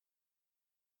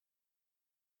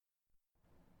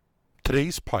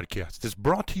Today's podcast is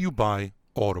brought to you by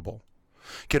Audible.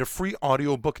 Get a free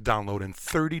audiobook download and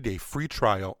 30-day free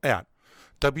trial at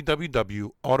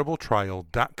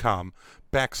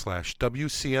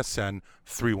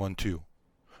www.audibletrial.com/WCSN312.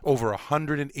 Over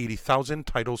 180,000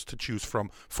 titles to choose from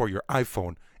for your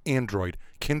iPhone, Android,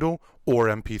 Kindle, or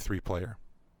MP3 player.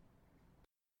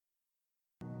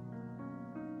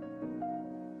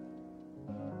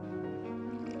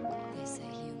 They say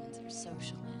humans are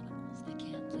social animals. They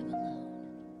can't live alone.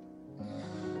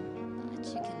 But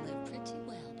you can live pretty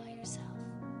well by yourself.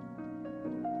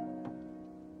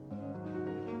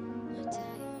 I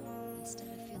tell you, instead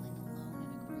of feeling alone in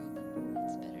a group,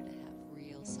 it's better to have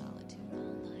real solitude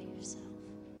all by yourself.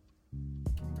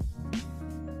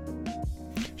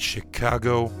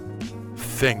 Chicago,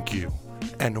 thank you,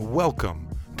 and welcome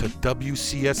to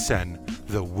WCSN,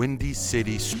 the Windy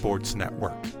City Sports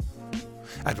Network.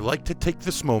 I'd like to take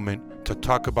this moment to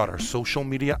talk about our social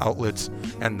media outlets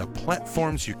and the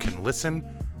platforms you can listen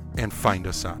and find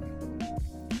us on.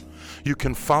 You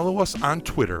can follow us on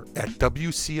Twitter at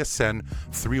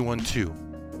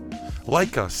WCSN312.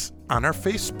 Like us on our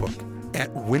Facebook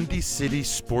at Windy City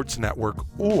Sports Network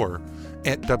or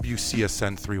at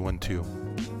WCSN312.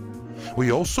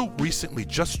 We also recently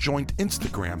just joined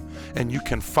Instagram, and you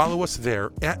can follow us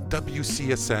there at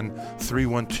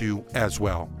WCSN312 as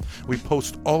well. We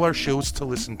post all our shows to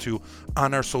listen to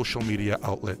on our social media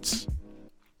outlets.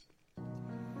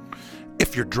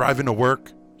 If you're driving to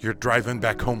work, you're driving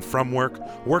back home from work,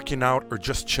 working out, or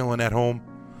just chilling at home,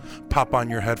 pop on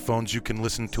your headphones. You can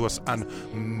listen to us on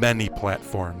many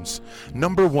platforms.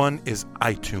 Number one is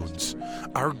iTunes.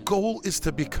 Our goal is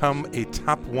to become a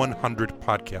top 100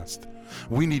 podcast.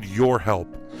 We need your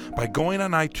help. By going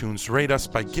on iTunes, rate us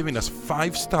by giving us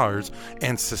 5 stars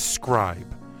and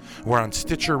subscribe. We're on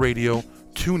Stitcher Radio,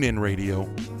 TuneIn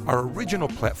Radio, our original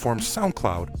platform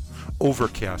SoundCloud,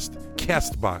 Overcast,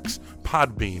 Castbox,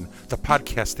 Podbean, the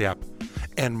podcast app,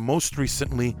 and most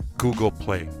recently, Google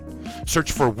Play.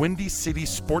 Search for Windy City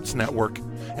Sports Network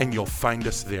and you'll find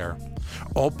us there.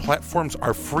 All platforms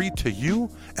are free to you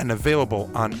and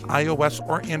available on iOS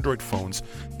or Android phones,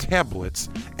 tablets,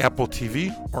 Apple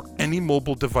TV, or any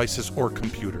mobile devices or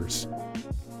computers.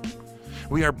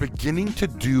 We are beginning to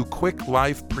do quick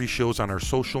live pre-shows on our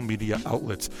social media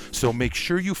outlets, so make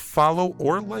sure you follow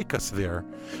or like us there.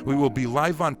 We will be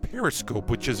live on Periscope,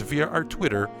 which is via our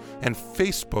Twitter, and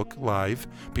Facebook Live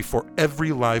before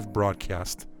every live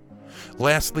broadcast.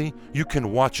 Lastly, you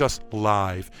can watch us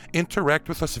live. Interact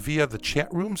with us via the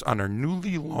chat rooms on our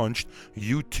newly launched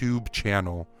YouTube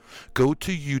channel. Go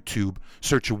to YouTube,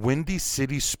 search Windy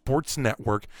City Sports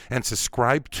Network, and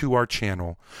subscribe to our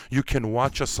channel. You can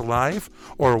watch us live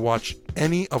or watch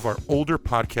any of our older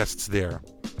podcasts there.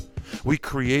 We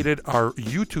created our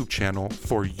YouTube channel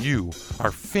for you,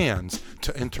 our fans,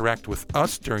 to interact with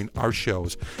us during our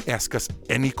shows. Ask us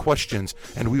any questions,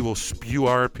 and we will spew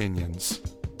our opinions.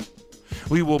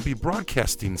 We will be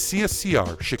broadcasting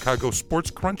CSCR, Chicago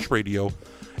Sports Crunch Radio,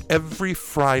 every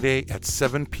Friday at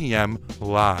 7 p.m.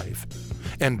 live.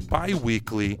 And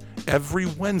bi-weekly, every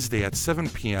Wednesday at 7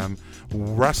 p.m.,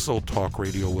 Wrestle Talk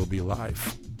Radio will be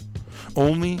live.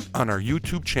 Only on our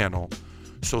YouTube channel,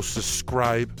 so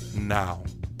subscribe now.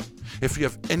 If you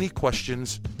have any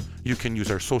questions, you can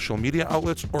use our social media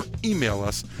outlets or email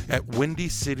us at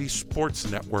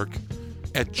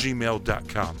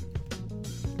windycitysportsnetwork@gmail.com.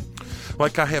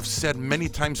 Like I have said many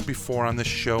times before on this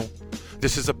show,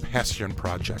 this is a passion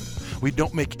project. We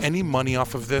don't make any money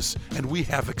off of this, and we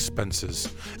have expenses,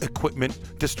 equipment,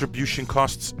 distribution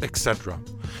costs, etc.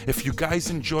 If you guys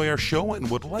enjoy our show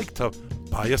and would like to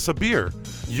buy us a beer,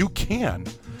 you can,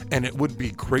 and it would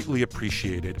be greatly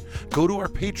appreciated. Go to our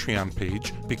Patreon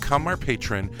page, become our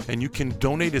patron, and you can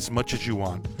donate as much as you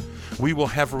want. We will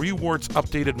have rewards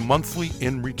updated monthly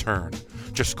in return.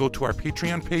 Just go to our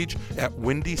Patreon page at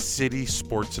Windy City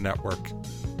Sports Network.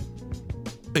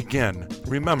 Again,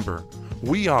 remember,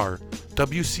 we are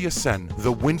WCSN,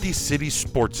 the Windy City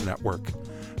Sports Network,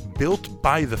 built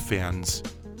by the fans,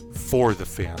 for the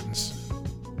fans.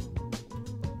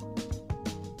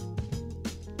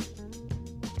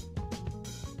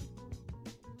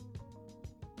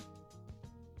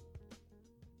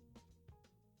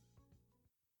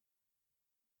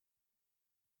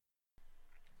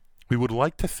 We would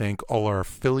like to thank all our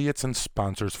affiliates and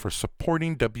sponsors for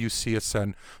supporting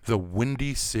WCSN, the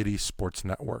Windy City Sports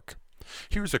Network.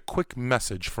 Here's a quick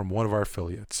message from one of our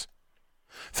affiliates.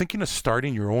 Thinking of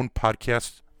starting your own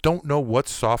podcast? Don't know what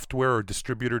software or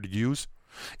distributor to use?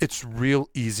 It's real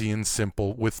easy and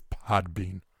simple with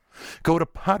Podbean. Go to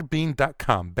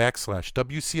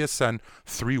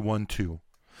podbean.com/WCSN312.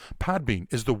 Podbean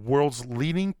is the world's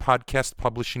leading podcast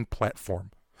publishing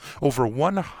platform. Over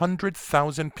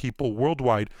 100,000 people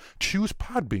worldwide choose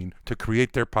Podbean to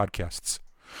create their podcasts.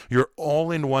 Your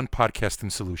all-in-one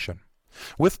podcasting solution.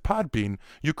 With Podbean,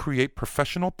 you create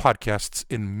professional podcasts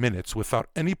in minutes without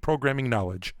any programming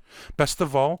knowledge. Best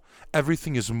of all,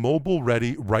 everything is mobile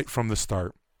ready right from the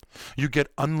start. You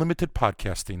get unlimited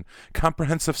podcasting,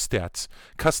 comprehensive stats,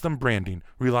 custom branding,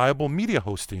 reliable media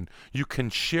hosting. You can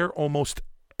share almost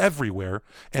everywhere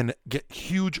and get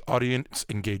huge audience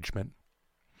engagement.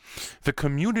 The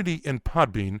community in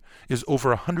Podbean is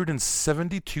over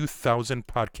 172,000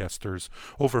 podcasters,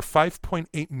 over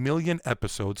 5.8 million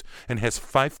episodes, and has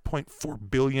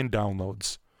 5.4 billion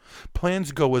downloads.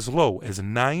 Plans go as low as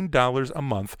 $9 a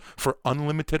month for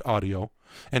unlimited audio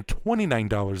and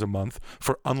 $29 a month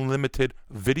for unlimited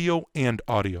video and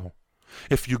audio.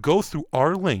 If you go through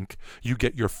our link, you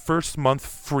get your first month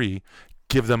free.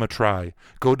 Give them a try.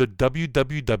 Go to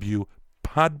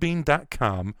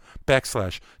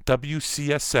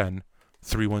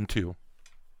www.podbean.com/WCSN312.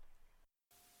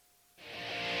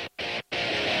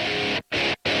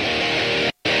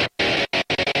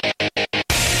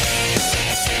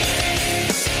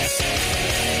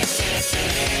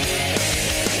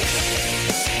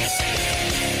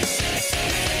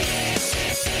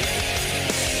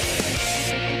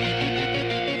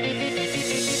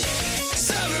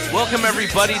 Welcome,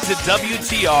 everybody, to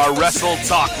WTR Wrestle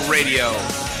Talk Radio.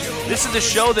 This is the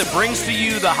show that brings to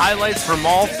you the highlights from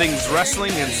all things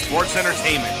wrestling and sports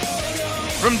entertainment.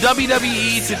 From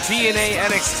WWE to TNA,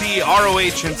 NXT,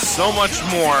 ROH, and so much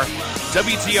more,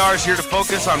 WTR is here to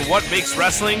focus on what makes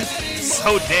wrestling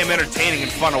so damn entertaining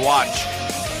and fun to watch.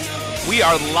 We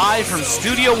are live from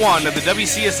Studio 1 of the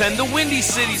WCSN, the Windy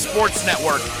City Sports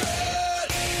Network.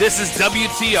 This is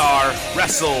WTR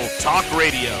Wrestle Talk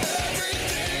Radio.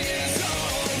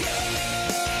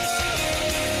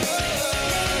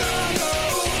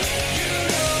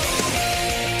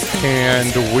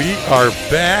 And we are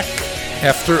back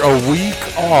after a week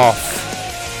off.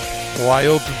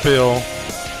 Wild Bill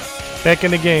back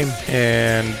in the game.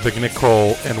 And Big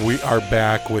Nicole, and we are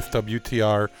back with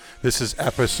WTR. This is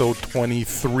episode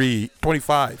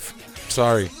 25.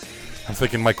 Sorry. I'm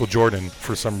thinking Michael Jordan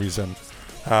for some reason.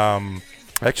 I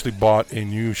actually bought a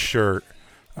new shirt.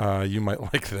 You might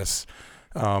like this.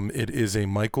 It is a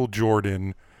Michael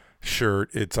Jordan shirt.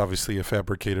 It's obviously a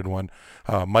fabricated one.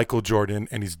 Michael Jordan,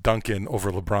 and he's dunking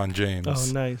over LeBron James.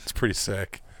 Oh, nice. It's pretty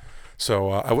sick.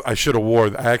 So I should have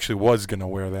I actually was going to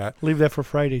wear that. Leave that for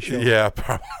Friday's show. Yeah.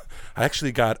 I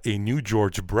actually got a new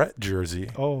George Brett jersey.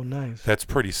 Oh, nice. That's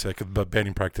pretty sick. The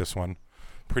batting practice one.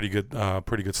 Pretty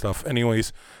good stuff.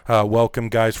 Anyways, welcome,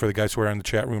 guys, for the guys who are in the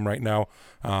chat room right now.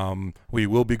 We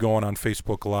will be going on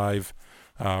Facebook Live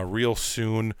real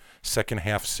soon, second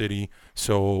half city.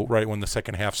 So right when the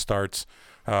second half starts,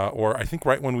 or I think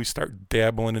right when we start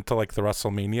dabbling into like the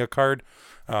WrestleMania card,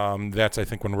 that's I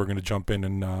think when we're going to jump in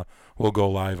and we'll go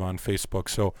live on Facebook.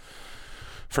 So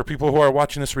for people who are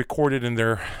watching this recorded in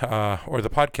their or the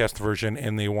podcast version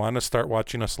and they want to start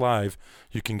watching us live,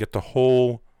 you can get the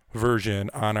whole version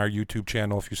on our YouTube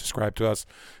channel if you subscribe to us.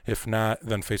 If not,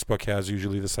 then Facebook has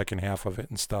usually the second half of it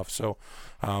and stuff. So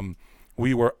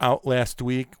we were out last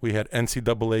week. We had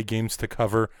NCAA games to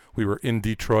cover. We were in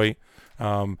Detroit.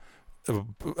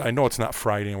 I know it's not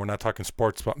Friday and we're not talking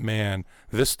sports, but man,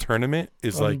 this tournament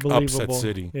is like upset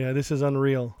city. Yeah, this is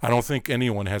unreal. I don't think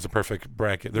anyone has a perfect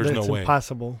bracket. There's no way. It's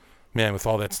impossible. Man, with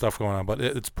all that stuff going on. But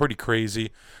it's pretty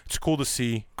crazy. It's cool to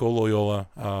see. Go Loyola,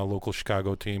 local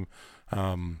Chicago team.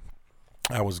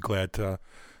 I was glad to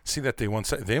see that they won.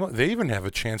 They even have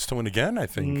a chance to win again, I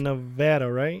think. Nevada,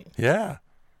 right? Yeah.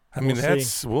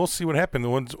 We'll see what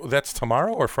happens. That's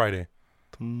tomorrow or Friday?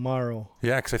 Tomorrow.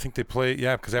 Yeah, because I think they play.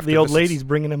 Yeah, because after the old lady's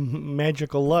bringing them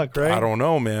magical luck, right? I don't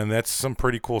know, man. That's some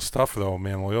pretty cool stuff, though,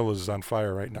 man. Loyola's on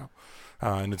fire right now,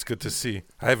 and it's good to see.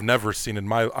 I've never seen in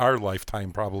our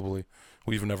lifetime, probably,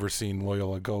 we've never seen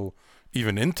Loyola go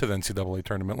even into the NCAA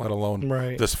tournament, let alone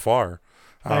this far.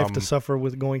 I have to suffer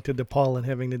with going to DePaul and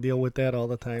having to deal with that all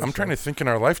the time. I'm trying to think in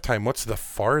our lifetime, what's the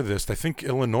farthest? I think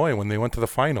Illinois when they went to the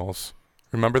finals.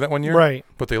 Remember that one year? Right.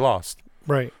 But they lost.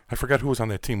 Right. I forgot who was on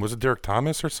that team. Was it Derek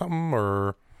Thomas or something?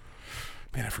 Or,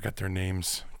 man, I forgot their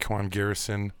names. Kwan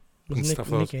Garrison. Was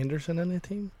Nick Anderson on that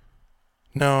team?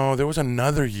 No, there was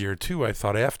another year, too, I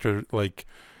thought, after, I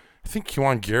think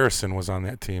Kwan Garrison was on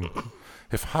that team.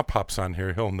 If Hop's on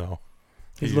here, he'll know.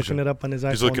 He's looking it up on his iPhone.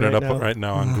 He's looking it up right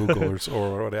now on Google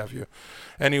or what have you.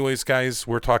 Anyways, guys,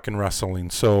 we're talking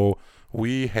wrestling. So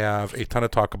we have a ton to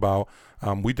talk about.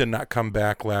 We did not come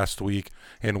back last week,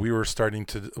 and we're going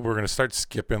to start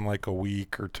skipping like a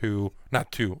week or two,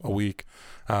 a week,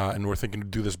 and we're thinking to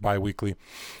do this bi-weekly.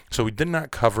 So we did not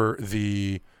cover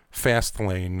the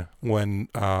Fastlane when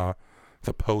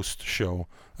the post show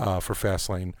for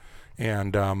Fastlane,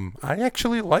 and I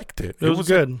actually liked it. It was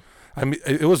good.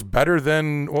 It was better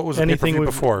than what was the Anything pay-per-view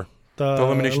with before. The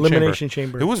Elimination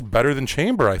Chamber. It was better than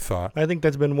Chamber, I thought. I think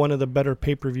that's been one of the better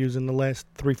pay-per-views in the last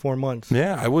 3-4 months.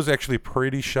 Yeah, I was actually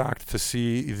pretty shocked to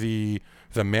see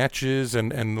the matches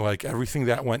and like everything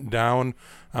that went down.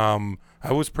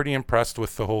 I was pretty impressed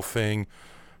with the whole thing.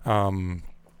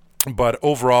 But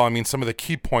overall, I mean, some of the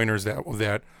key pointers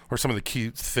that or some of the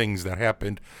key things that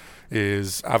happened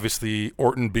is obviously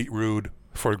Orton beat Rude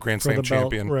for Grand Slam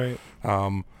champion. Right.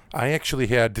 I actually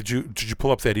had. Did you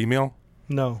pull up that email?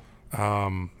 No.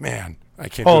 Man, I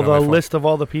can't. Oh, do it on the my phone. list of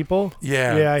all the people?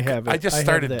 Yeah. Yeah, I have it. I just have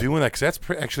started that. doing that because that's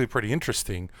actually pretty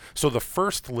interesting. So the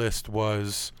first list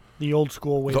was The old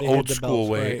school way. the they old had the school belts,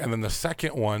 way, right. and then the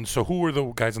second one. So who were the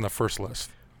guys on the first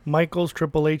list? Michaels,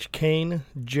 Triple H, Kane,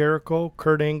 Jericho,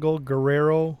 Kurt Angle,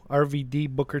 Guerrero, RVD,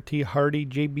 Booker T, Hardy,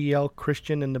 JBL,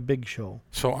 Christian, and The Big Show.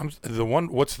 So I'm the one.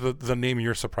 What's the name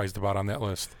you're surprised about on that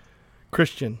list?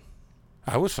 Christian.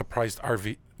 I was surprised.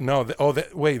 RV. No.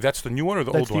 Wait. That's the new one or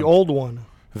the That's old the one? old one.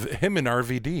 Him and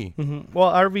RVD. Hmm.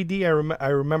 Well, RVD, I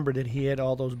remember that he had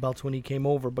all those belts when he came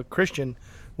over, but Christian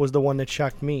was the one that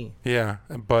shocked me. Yeah,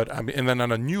 but I mean, and then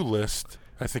on a new list,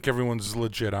 I think everyone's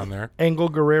legit on there. Angle,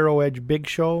 Guerrero, Edge, Big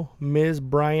Show, Miz,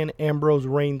 Bryan, Ambrose,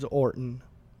 Reigns, Orton.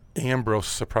 Ambrose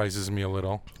surprises me a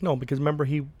little. No, because remember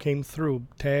he came through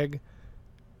tag,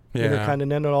 Yeah.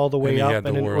 Intercontinental all the way And he up, had the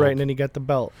and then world. and then he got the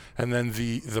belt. And then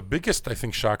the biggest, I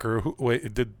think, shocker.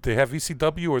 Wait, did they have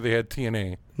ECW or they had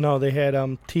TNA? No, they had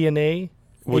TNA,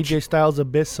 Which- AJ Styles,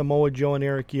 Abyss, Samoa Joe, and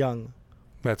Eric Young,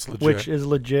 That's legit. which is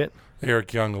legit.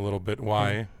 Eric Young a little bit.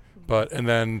 Why? But and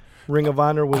then Ring of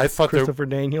Honor I was thought Christopher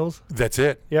Daniels. that's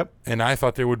it. Yep. And I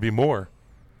thought there would be more.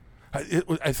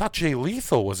 I thought Jay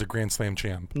Lethal was a Grand Slam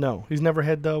champ. No, he's never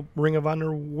had the Ring of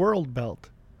Honor World Belt.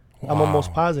 I'm Wow.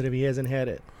 almost positive he hasn't had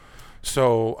it.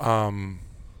 So,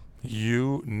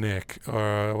 you, Nick,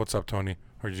 what's up, Tony?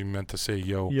 Or you meant to say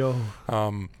yo? Yo.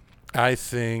 I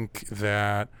think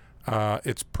that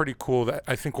it's pretty cool. That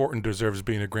I think Orton deserves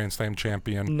being a Grand Slam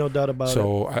champion. No doubt about it.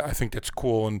 So I think that's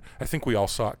cool, and I think we all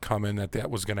saw it coming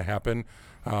that was going to happen.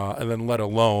 And then let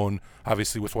alone,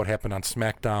 obviously, with what happened on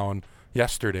SmackDown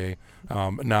yesterday,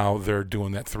 now they're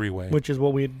doing that three-way. Which is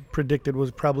what we had predicted was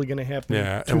probably going to happen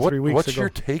Yeah. 2 And 3 weeks what's ago. your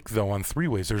take, though, on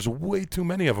three-ways? There's way too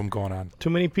many of them going on. Too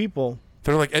many people.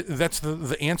 They're like, that's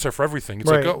the answer for everything. It's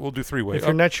Right. like, oh, we'll do three-way. If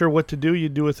you're not sure what to do, you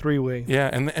do a 3-way. Yeah,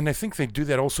 and I think they do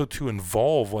that also to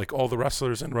involve like all the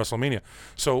wrestlers in WrestleMania.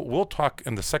 So we'll talk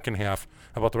in the second half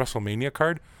about the WrestleMania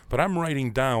card, but I'm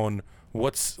writing down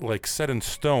what's like set in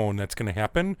stone that's going to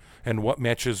happen and what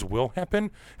matches will happen.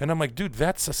 And I'm like, dude,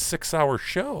 that's a 6-hour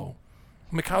show.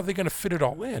 I'm like, how are they going to fit it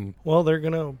all in? Well, they're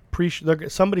going to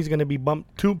somebody's going to be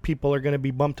bumped. 2 people are going to be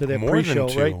bumped to that More than pre-show,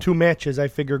 2. right? 2 matches, I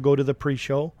figure, go to the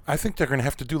pre-show. I think they're going to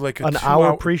have to do like An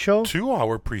hour pre-show?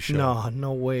 2-hour pre-show.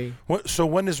 No way. So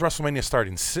when is WrestleMania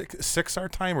starting? 6 our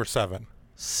time or 7?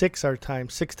 6 our time,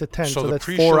 6 to 10. So So the that's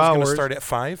pre-show 4 is going to hours. start at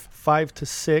 5? 5 to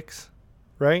 6,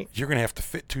 right? You're going to have to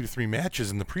fit 2 to 3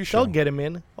 matches in the pre-show. They'll get him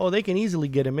in. Oh, they can easily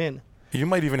get him in. You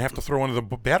might even have to throw one of the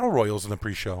battle royals in the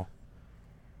pre-show.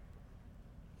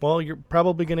 Well, you're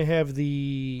probably going to have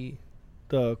the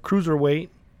cruiserweight,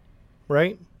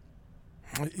 right?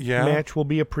 Yeah, Match will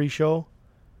be a pre-show.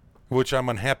 which I'm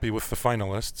unhappy with the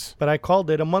finalists. But I called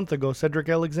it a month ago. Cedric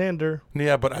Alexander.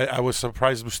 Yeah, but I was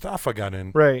surprised Mustafa got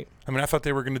in. Right. I mean, I thought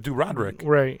they were going to do Roderick,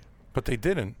 Right. but they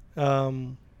didn't.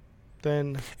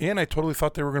 Then, And I totally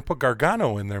thought they were going to put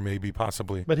Gargano in there, maybe,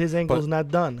 possibly. but his ankle's But- not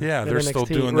done. Yeah, in they're NXT. still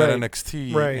doing right. that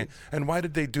NXT. Right. And why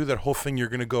did they do that whole thing? You're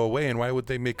going to go away, and why would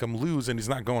they make him lose? And he's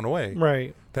not going away.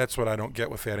 Right. That's what I don't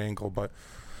get with that angle. But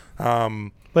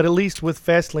But at least with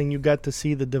Fastlane, you got to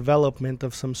see the development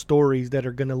of some stories that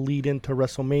are going to lead into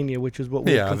WrestleMania, which is what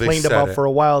we Yeah, they complained said about it. for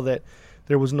a while, that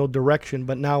there was no direction.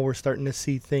 But now we're starting to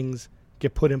see things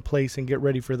get put in place and get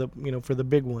ready for the for the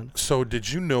big one. so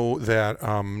did you know that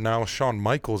now Shawn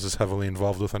Michaels is heavily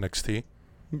involved with NXT?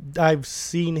 I've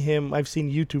seen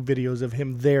YouTube videos of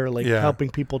him there, like Yeah.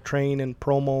 helping people train and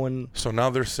promo and So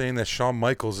now they're saying that Shawn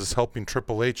Michaels is helping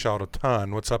Triple H out a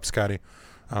ton. What's up, Scotty?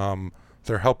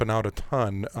 They're helping out a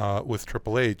ton with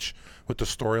Triple H with the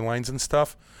storylines and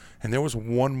stuff. And there was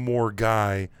one more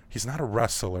guy. He's not a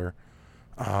wrestler.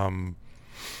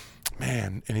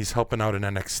 Man, and he's helping out in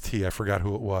NXT. I forgot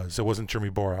who it was. It wasn't Jeremy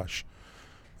Borash.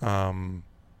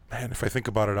 Man, if I think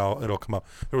about it, it'll come up.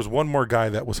 There was one more guy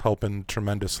that was helping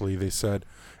tremendously, they said,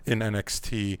 in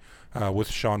NXT with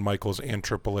Shawn Michaels and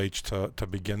Triple H to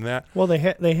begin that. Well, they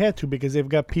had to, because they've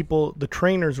got people. The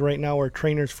trainers right now are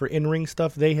trainers for in-ring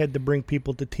stuff. They had to bring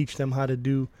people to teach them how to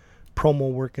do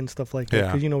promo work and stuff like that. Yeah.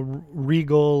 Because, you know,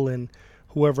 Regal and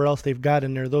whoever else they've got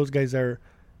in there, those guys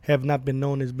have not been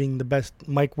known as being the best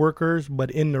mic workers,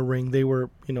 but in the ring they were,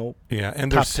 you know, Yeah,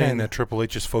 and they're top saying 10. that Triple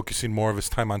H is focusing more of his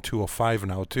time on 205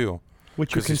 now, too.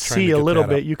 Which you 'Cause can he's trying to see a get little that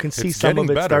bit. up. You can see It's some of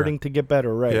getting it better. starting to get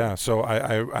better, right? Yeah, so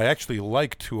I actually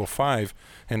like 205,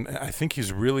 and I think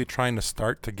he's really trying to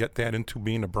start to get that into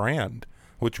being a brand,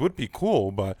 which would be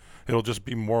cool, but it'll just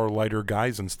be more lighter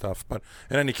guys and stuff. But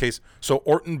in any case, so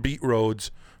Orton beat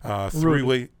Rhodes,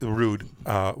 three-way Rude.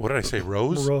 What did I say,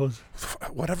 Rose? Rose.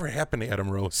 Whatever happened to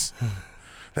Adam Rose?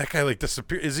 That guy like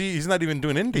disappeared. He's not even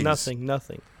doing indies.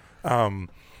 Nothing.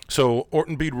 So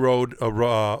Orton beat Rude,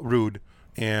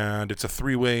 and it's a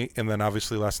three-way. And then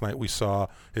obviously last night we saw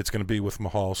it's going to be with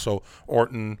Mahal. So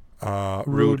Orton,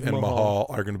 Rude, and Mahal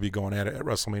are going to be going at it at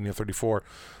WrestleMania 34.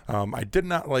 I did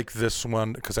not like this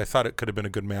one because I thought it could have been a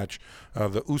good match.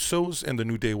 The Usos and the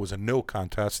New Day was a no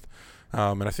contest,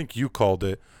 and I think you called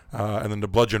it. And then the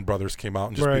Bludgeon Brothers came out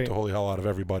and just beat the holy hell out of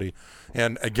everybody.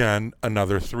 And again,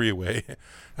 another three-way.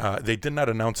 They did not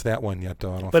announce that one yet,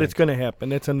 though. But it's going to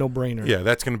happen. It's a no-brainer. Yeah,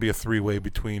 that's going to be a three-way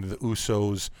between the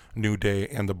Usos, New Day,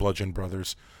 and the Bludgeon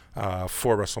Brothers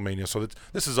for WrestleMania. So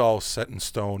this is all set in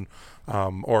stone,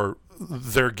 or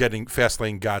they're getting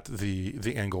Fastlane got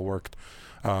the angle worked.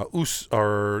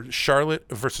 Charlotte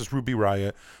versus Ruby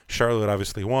Riott. Charlotte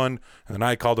obviously won, and then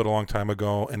I called it a long time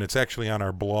ago, and it's actually on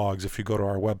our blogs. If you go to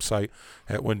our website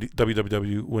at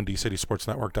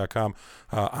www.windycitysportsnetwork.com,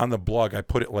 on the blog I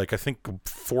put it like I think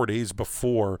 4 days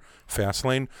before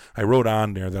Fastlane. I wrote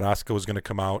on there that Asuka was going to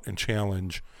come out and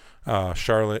challenge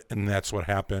Charlotte, and that's what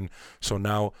happened. So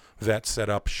now that set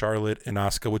up Charlotte and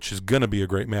Asuka, which is going to be a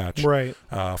great match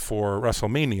for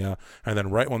WrestleMania. And then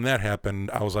right when that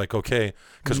happened, I was like, okay,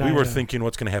 because we were thinking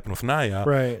what's going to happen with Nia.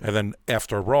 Right. And then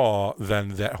after Raw,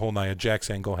 then that whole Nia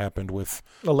Jax angle happened with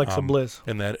Alexa Bliss.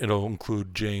 And that it'll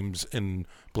include James in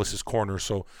Bliss's corner.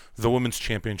 So the Women's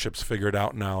Championship's figured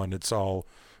out now, and it's all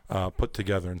put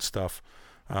together and stuff.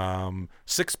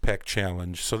 Six-pack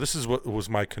challenge. So this is what was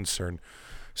my concern.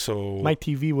 So my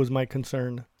TV was my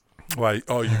concern. Why?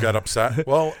 Oh, you got upset?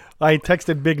 Well, I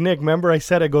texted Big Nick. Remember I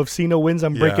said, I go, if Cena wins,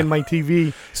 I'm breaking my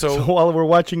TV. So while we're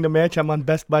watching the match, I'm on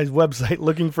Best Buy's website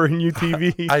looking for a new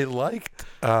TV. I liked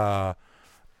at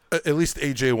least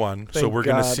AJ won. So we're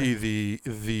going to see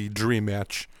the dream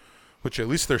match, which at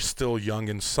least they're still young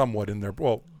and somewhat in their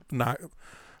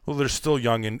they're still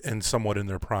young and somewhat in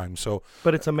their prime. So,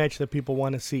 but it's a match that people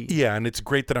want to see. Yeah, and it's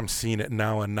great that I'm seeing it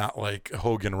now and not like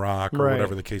Hogan Rock or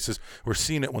whatever the case is. We're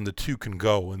seeing it when the two can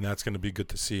go, and that's going to be good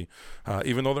to see.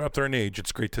 Even though they're up there in age,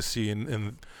 it's great to see.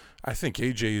 And I think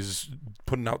AJ is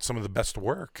putting out some of the best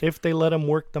work. If they let him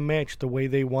work the match the way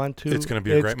they want to, it's going to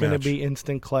be a great match. It's going to be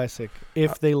instant classic.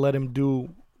 If they let him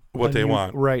do what they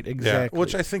want. Right, exactly. Yeah,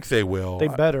 which I think they will. They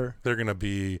better. They're going to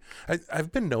be...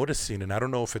 I've been noticing, and I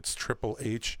don't know if it's Triple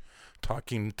H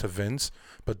talking to Vince,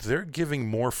 but they're giving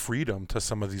more freedom to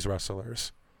some of these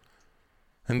wrestlers.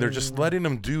 And they're just letting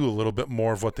them do a little bit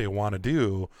more of what they want to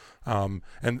do. And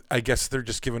I guess they're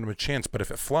just giving them a chance. But if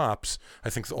it flops, I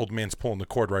think the old man's pulling the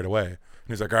cord right away. And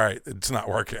he's like, all right, it's not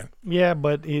working. Yeah,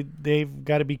 but they've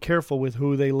got to be careful with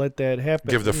who they let that happen.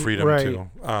 Give the freedom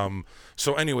to.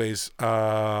 So anyways,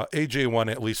 AJ won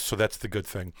at least, so that's the good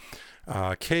thing.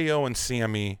 KO and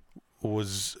Sammy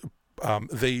was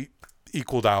they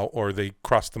equaled out, or they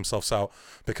crossed themselves out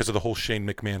because of the whole Shane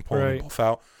McMahon pulling them both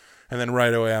out. And then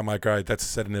right away I'm like, all right, that's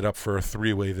setting it up for a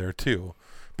three-way there too,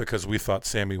 because we thought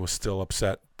Sammy was still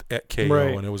upset at KO,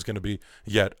 and it was going to be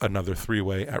yet another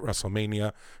three-way at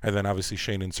WrestleMania. And then obviously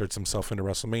Shane inserts himself into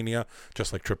WrestleMania,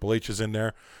 just like Triple H is in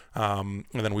there. And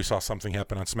then we saw something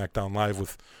happen on SmackDown Live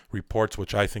with reports,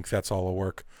 which I think that's all a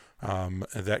work.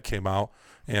 That came out.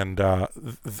 And I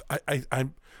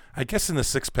guess in the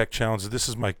six-pack challenge, this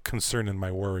is my concern and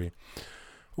my worry.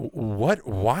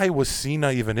 Why was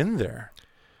Cena even in there?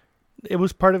 It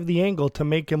was part of the angle to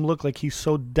make him look like he's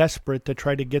so desperate to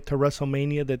try to get to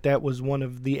WrestleMania that was one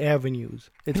of the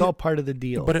avenues. It's all part of the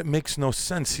deal. But it makes no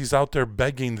sense. He's out there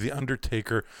begging the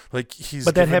Undertaker, like he's.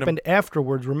 But that happened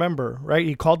afterwards. Remember, right?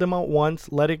 He called him out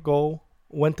once, let it go,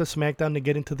 went to SmackDown to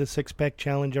get into the six-pack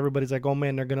challenge. Everybody's like, "Oh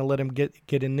man, they're gonna let him get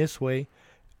in this way."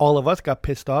 All of us got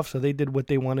pissed off, so they did what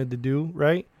they wanted to do.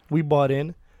 Right? We bought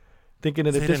in, thinking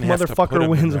that if this motherfucker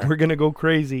wins, we're gonna go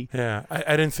crazy. Yeah,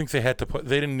 I didn't think they had to put.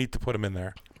 They didn't need to put him in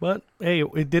there. But hey,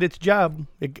 it did its job.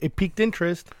 It piqued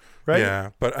interest. right? Yeah,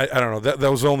 but I don't know.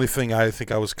 That was the only thing I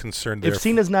think I was concerned there. If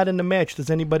Cena's not in the match, does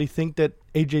anybody think that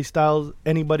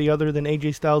anybody other than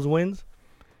AJ Styles wins?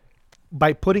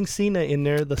 By putting Cena in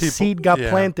there, the seed got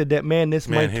planted that, this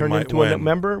might turn into a...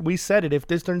 Remember, we said it. If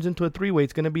this turns into a three-way,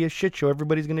 it's going to be a shit show.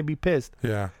 Everybody's going to be pissed.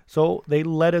 Yeah. So they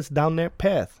led us down that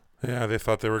path. Yeah, they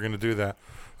thought they were going to do that.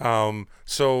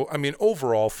 So, I mean,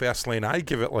 overall, Fastlane, I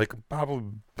give it probably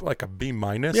a B-.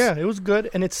 Yeah, it was good.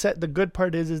 And the good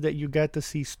part is that you got to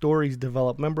see stories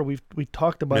develop. Remember, we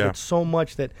talked about it so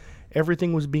much that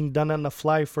everything was being done on the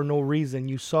fly for no reason.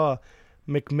 You saw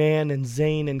McMahon and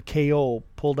Zayn and KO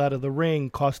pulled out of the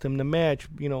ring, cost him the match,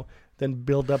 then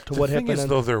build up to what happened. The thing is,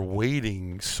 though, they're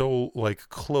waiting so,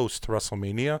 close to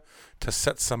WrestleMania to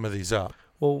set some of these up.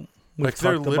 Well,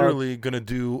 they're literally going to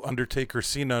do Undertaker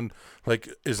Cena,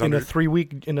 in a 3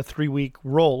 week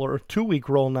roll or a 2 week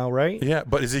roll now, right? Yeah,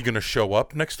 but is he going to show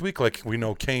up next week? We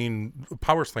know Kane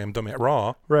power slammed him at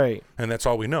Raw, right? And that's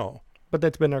all we know. But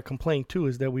that's been our complaint too,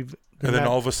 is that and then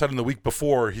all of a sudden the week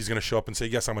before he's going to show up and say,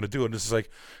 yes, I'm going to do it. And this is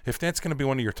if that's going to be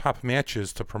one of your top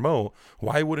matches to promote,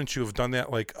 why wouldn't you have done that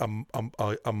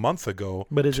a month ago?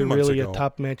 But is it really a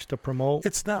top match to promote?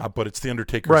 It's not, but it's the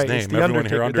Undertaker's name. It's Everyone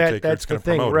here Undertaker, that's it's going to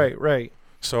promote it. Right.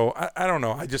 So I don't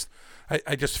know. I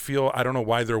just feel, I don't know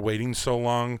why they're waiting so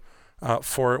long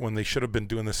for it when they should have been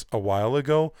doing this a while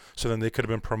ago. So then they could have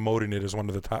been promoting it as one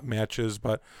of the top matches.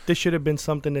 But this should have been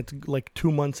something that's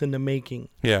 2 months in the making.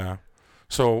 Yeah.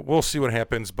 So we'll see what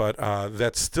happens, but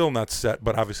that's still not set.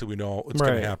 But obviously we know it's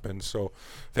going to happen. So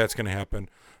that's going to happen.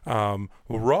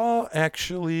 Raw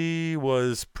actually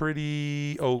was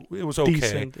pretty. It was okay.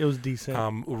 Decent. It was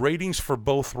decent. Ratings for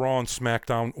both Raw and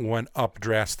SmackDown went up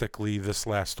drastically this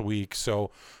last week. So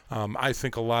I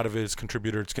think a lot of it is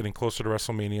contributor. It's getting closer to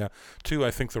WrestleMania. Two,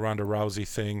 I think the Ronda Rousey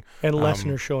thing and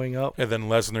Lesnar showing up, and then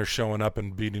Lesnar showing up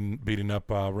and beating up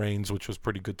Reigns, which was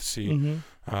pretty good to see.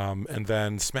 Mm-hmm. And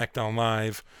then SmackDown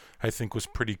Live, I think, was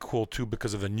pretty cool too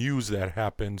because of the news that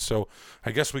happened. So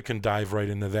I guess we can dive right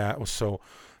into that. So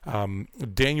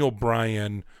Daniel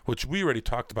Bryan, which we already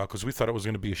talked about because we thought it was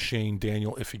going to be a Shane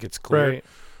Daniel if he gets cleared.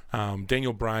 Right.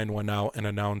 Daniel Bryan went out and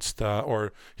announced,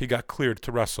 or he got cleared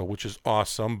to wrestle, which is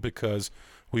awesome because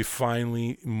we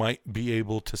finally might be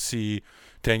able to see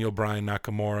Daniel Bryan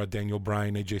Nakamura, Daniel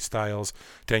Bryan AJ Styles,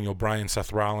 Daniel Bryan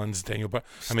Seth Rollins, Kevin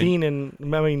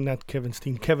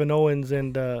Owens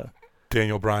and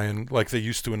Daniel Bryan, like they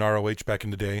used to in ROH back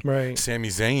in the day. Right. Sami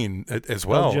Zayn as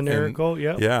well. Generico,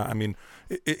 yeah. Yeah, I mean,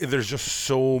 there's just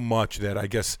so much that I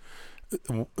guess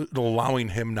allowing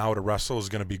him now to wrestle is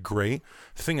going to be great.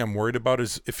 The thing I'm worried about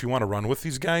is if you want to run with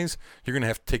these guys, you're going to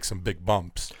have to take some big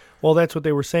bumps. Well, that's what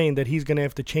they were saying, that he's going to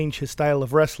have to change his style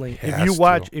of wrestling. If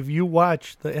you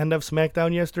watch the end of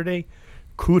SmackDown yesterday,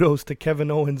 kudos to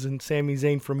Kevin Owens and Sami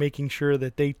Zayn for making sure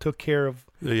that they took care of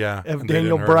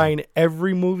Daniel Bryan.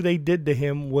 Every move they did to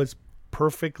him was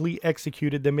perfectly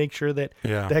executed to make sure that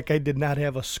that guy did not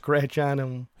have a scratch on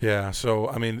him. Yeah, so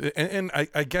I mean, and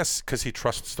I guess because he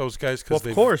trusts those guys because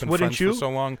they've been friends for so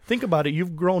long. Think about it.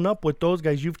 You've grown up with those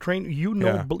guys. You've trained.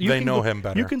 They know him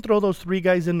better. You can throw those three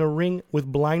guys in the ring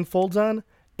with blindfolds on,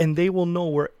 and they will know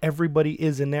where everybody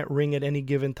is in that ring at any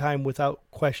given time without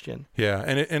question. Yeah,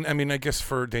 and I mean, I guess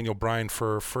for Daniel Bryan,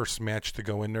 for first match to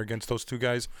go in there against those two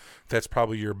guys, that's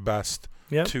probably your best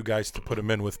two guys to put him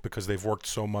in with because they've worked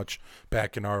so much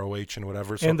back in ROH and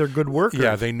whatever. So, and they're good workers.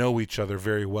 Yeah, they know each other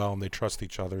very well and they trust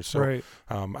each other. So right.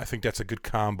 I think that's a good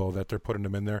combo that they're putting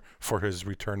him in there for his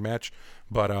return match.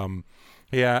 But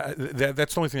yeah,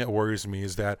 that's the only thing that worries me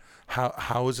is that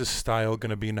how is his style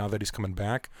going to be now that he's coming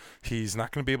back? He's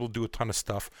not going to be able to do a ton of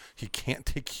stuff. He can't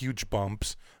take huge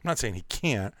bumps. I'm not saying he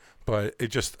can't, but it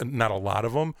just not a lot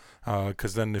of them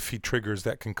because then if he triggers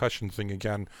that concussion thing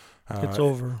again, it's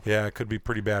over. Yeah, it could be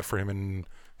pretty bad for him, and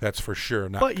that's for sure.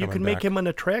 But you can make him an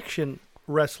attraction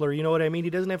wrestler. You know what I mean? He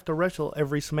doesn't have to wrestle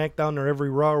every SmackDown or every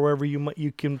Raw or wherever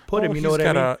you can put him. You know what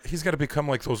I mean? He's got to become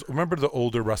like those. Remember the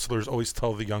older wrestlers always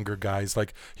tell the younger guys,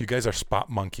 like, you guys are spot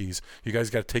monkeys. You guys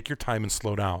got to take your time and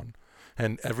slow down.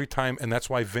 And every time, and that's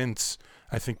why Vince,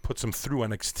 I think, puts him through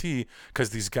NXT,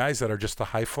 because these guys that are just the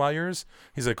high flyers,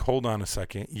 he's like, hold on a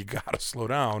second, you got to slow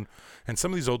down. And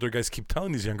some of these older guys keep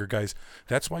telling these younger guys,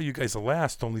 that's why you guys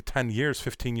last only 10 years,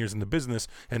 15 years in the business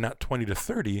and not 20 to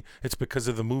 30. It's because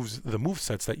of the move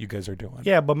sets that you guys are doing.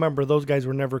 Yeah, but remember, those guys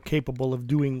were never capable of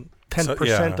doing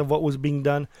 10% of what was being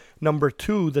done. Number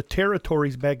two, the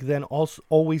territories back then also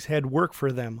always had work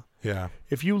for them. Yeah.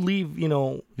 If you leave, you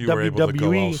WWE, were able to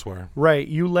go elsewhere. Right,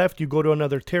 you left, you go to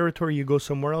another territory, you go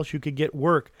somewhere else, you could get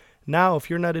work. Now,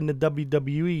 if you're not in the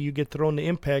WWE, you get thrown to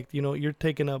Impact, you're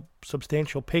taking a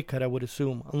substantial pay cut, I would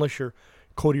assume, unless you're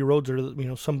Cody Rhodes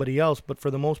or somebody else, but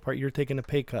for the most part, you're taking a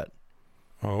pay cut.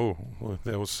 Oh, well,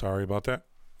 that was sorry about that.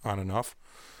 On and off.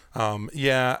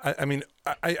 Yeah, I mean,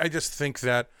 I just think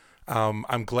that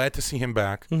I'm glad to see him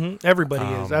back. Everybody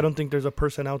is. I don't think there's a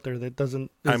person out there that is I'm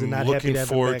not happy to looking have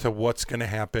him forward back. to what's going to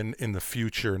happen in the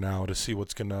future now to see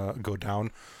what's going to go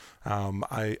down.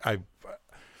 I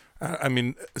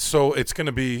mean, so it's going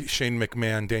to be Shane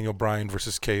McMahon, Daniel Bryan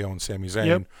versus KO and Sami Zayn.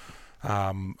 Yep.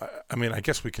 I mean, I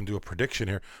guess we can do a prediction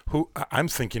here. I'm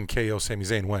thinking KO, Sami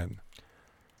Zayn win.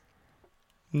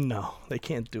 No, they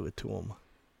can't do it to him.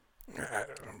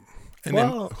 And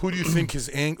Well- then who do you think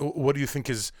what do you think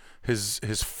his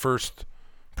first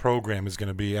program is going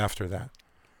to be after that?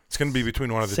 It's going to be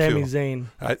between one of the Sami two. Zayn.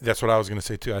 That's what I was going to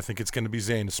say too. I think it's going to be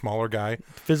Zayn, a smaller guy.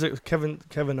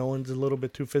 Kevin Owens is a little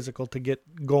bit too physical to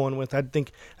get going with. I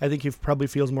think he probably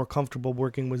feels more comfortable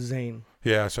working with Zayn.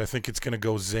 Yeah, so I think it's going to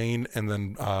go Zayn and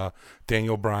then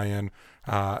Daniel Bryan.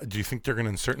 Do you think they're going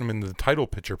to insert him in the title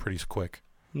picture pretty quick?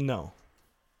 No.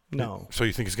 So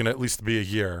you think it's going to at least be a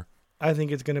year? I think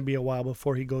it's going to be a while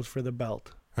before he goes for the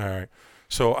belt. All right.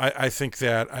 So I think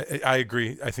that I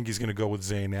agree. I think he's going to go with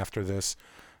Zayn after this.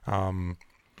 Or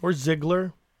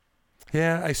Ziggler.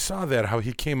 Yeah, I saw that, how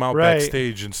he came out Right.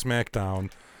 backstage in SmackDown.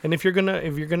 And if you're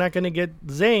not gonna get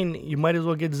Zayn, you might as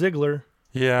well get Ziggler.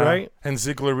 Yeah. Right. And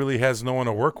Ziggler really has no one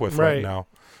to work with right Right. now.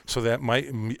 So that might,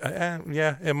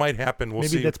 it might happen. We'll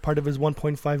Maybe see. that's part of his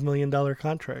 $1.5 million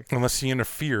contract. Unless he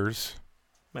interferes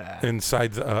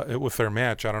inside with their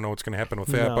match. I don't know what's going to happen with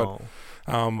that. No.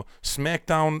 But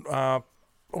SmackDown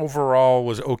overall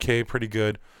was okay, pretty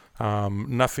good.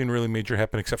 Nothing really major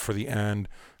happened except for the end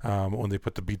when they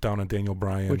put the beat down on Daniel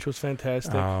Bryan. Which was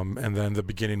fantastic. And then the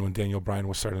beginning when Daniel Bryan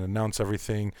was starting to announce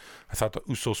everything. I thought the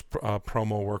Usos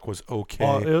promo work was okay.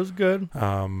 Oh, it was good.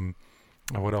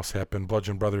 What else happened?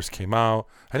 Bludgeon Brothers came out.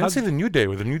 I didn't see the New Day.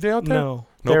 Were the New Day out there? No,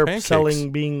 No they're pancakes.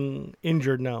 being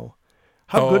injured now.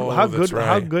 Oh, How that's good?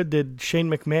 How right. good did Shane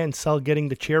McMahon sell getting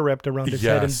the chair wrapped around his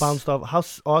head and Yes. bounced off? How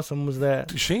awesome was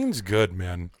that? Shane's good,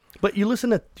 man. But did you listen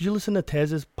to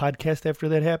Taz's podcast after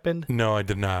that happened? No, I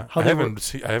did not. How I they were-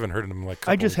 haven't heard him like.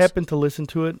 I just happened to listen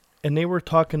to it, and they were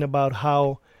talking about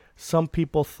how some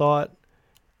people thought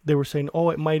they were saying,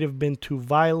 "Oh, it might have been too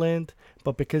violent,"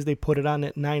 but because they put it on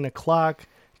at 9:00,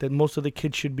 that most of the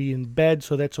kids should be in bed,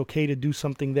 so that's okay to do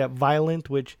something that violent.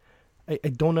 Which I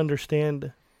don't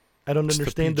understand. I don't It's the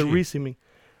understand the PG. reasoning.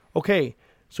 Okay,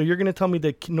 so you're gonna tell me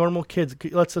that normal kids,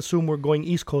 let's assume we're going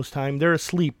East Coast time, they're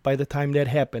asleep by the time that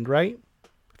happened, right?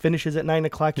 Finishes at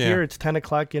 9:00 Yeah. here. It's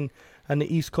 10:00 on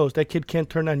the East Coast. That kid can't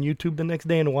turn on YouTube the next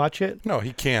day and watch it. No,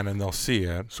 he can, and they'll see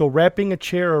it. So wrapping a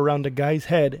chair around a guy's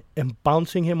head and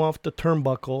bouncing him off the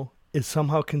turnbuckle is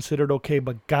somehow considered okay.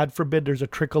 But God forbid there's a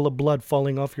trickle of blood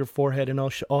falling off your forehead and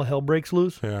all hell breaks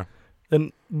loose. Yeah.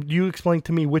 Then you explain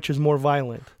to me which is more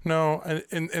violent. No,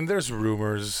 and there's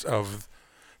rumors of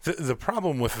the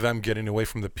problem with them getting away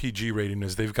from the PG rating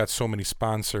is they've got so many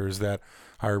sponsors that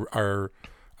are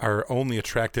only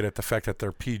attracted at the fact that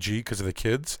they're PG because of the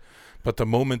kids. But the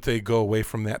moment they go away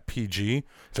from that PG,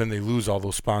 then they lose all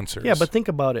those sponsors. Yeah, but think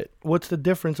about it. What's the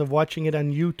difference of watching it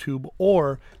on YouTube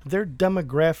or their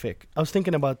demographic? I was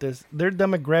thinking about this. Their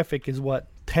demographic is what,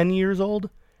 10 years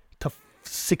old to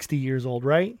 60 years old,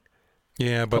 right?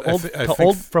 yeah, but To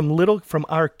old, from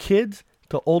our kids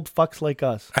to old fucks like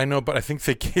us, I know, but I think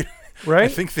they cater. right? I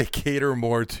think they cater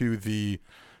more to the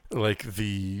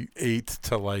 8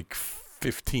 to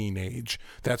 15 age.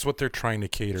 That's what they're trying to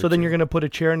cater. So then to. you're gonna put a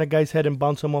chair in a guy's head and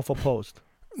bounce him off a post,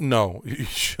 No, you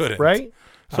shouldn't. right?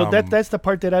 So Um, that's the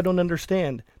part that I don't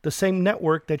understand. The same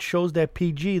network that shows that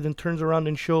PG then turns around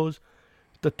and shows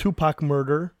the Tupac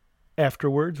murder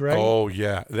afterwards, right? Oh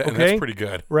yeah, and Okay. that's pretty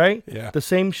good. Right? Yeah. The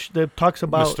same that talks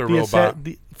about Mr. the Robot.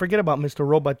 forget about Mr.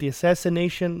 Robot, the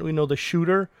assassination, the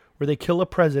shooter where they kill a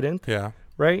president, Yeah.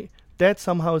 right? That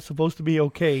somehow is supposed to be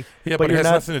okay. Yeah, but it you're has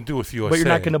not, nothing to do with USA. but you're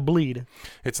not going to bleed.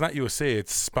 It's not USA.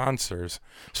 It's sponsors.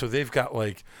 So they've got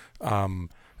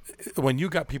when you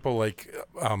got people like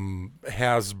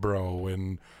Hasbro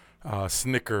and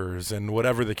Snickers and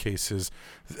whatever the case is,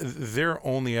 they're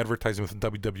only advertising with the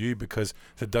WWE because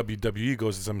the WWE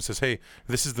goes to them and says, "Hey,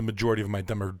 this is the majority of my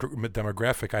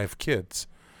demographic. I have kids."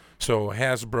 So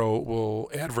Hasbro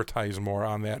will advertise more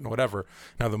on that and whatever.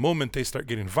 Now, the moment they start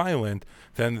getting violent,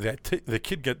 then the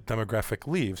kid demographic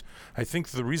leaves. I think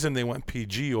the reason they went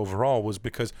PG overall was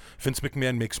because Vince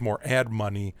McMahon makes more ad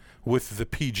money with the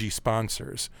PG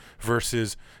sponsors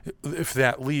versus if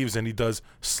that leaves and he does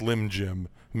Slim Jim,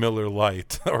 Miller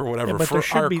Lite, or whatever Yeah, but for there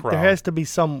should our be crowd. there has to be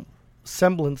some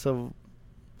semblance of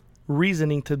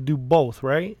reasoning to do both,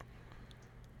 right?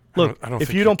 Look, I don't if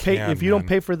think you don't pay, can, if you don't man.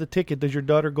 pay for the ticket, does your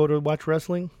daughter go to watch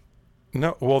wrestling?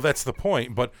 No, well, that's the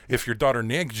point. But if your daughter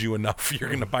nags you enough, you're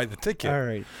going to buy the ticket. All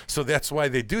right. So that's why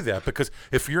they do that. Because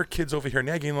if your kid's over here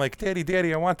nagging like,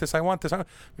 Daddy, I want this,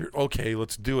 you're, okay,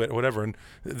 let's do it, whatever. And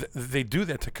they do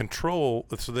that to control,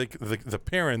 so the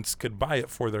parents could buy it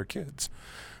for their kids.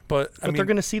 But I But mean, they're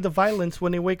going to see the violence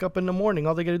when they wake up in the morning.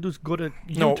 All they got to do is go to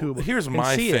YouTube. No, here's and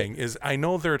my see thing: It. is I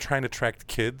know they're trying to attract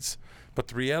kids, but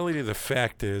the reality of the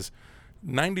fact is,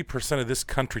 90% of this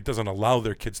country doesn't allow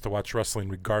their kids to watch wrestling,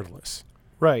 regardless.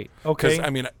 Right. Okay. Because I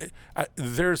mean,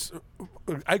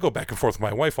 I go back and forth with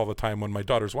my wife all the time when my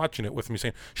daughter's watching it with me,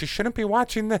 saying she shouldn't be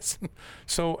watching this.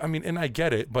 So I mean, and I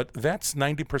get it, but that's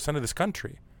 90% of this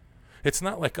country. It's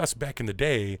not like us back in the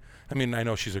day. I mean, I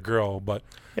know she's a girl, but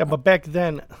Yeah, but back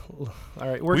then, all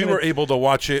right, we were able to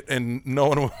watch it, and no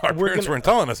one, our We're parents gonna- weren't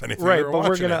telling us anything. right. We were But we're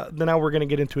watching gonna now we're gonna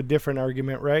get into a different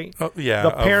argument, right? it. Yeah, The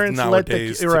of parents let the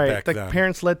nowadays to right. back The then,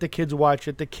 parents let the kids watch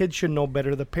it. The kids should know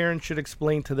better. The parents should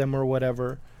explain to them or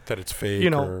whatever. that it's fake. You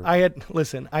know, or, I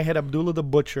had Abdullah the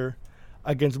Butcher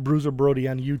against Bruiser Brody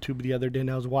on YouTube the other day,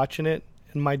 and I was watching it,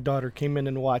 and my daughter came in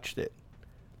and watched it.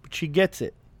 But she gets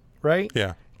it, right?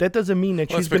 yeah. That doesn't mean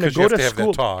that Well, she's it's going to because you go have to to have that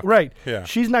school. talk. Right. Yeah.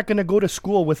 She's not going to go to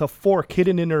school with a fork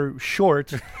hidden in her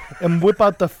shorts and whip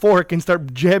out the fork and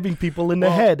start jabbing people in the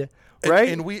Well, head. Right?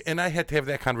 And I had to have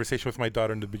that conversation with my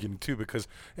daughter in the beginning too, because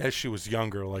as she was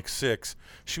younger, like 6,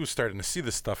 she was starting to see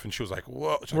this stuff, and she was like,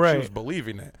 "Whoa!" So Right. She was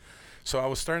believing it. So I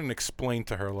was starting to explain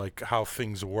to her like how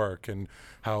things work and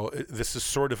how this is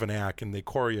sort of an act, and they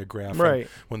choreograph Right. and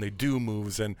when they do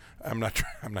moves. And I'm not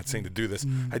saying to do this.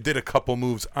 I did a couple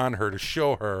moves on her to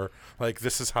show her like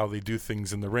this is how they do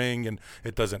things in the ring, and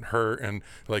it doesn't hurt. And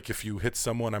like if you hit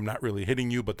someone, I'm not really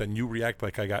hitting you, but then you react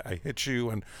like I hit you,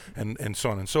 and so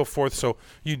on and so forth. So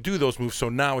you do those moves. So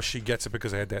now she gets it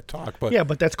because I had that talk. But yeah,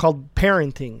 but that's called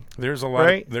parenting. there's a lot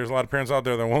Right. there's a lot of parents out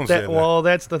there that won't say that. Well,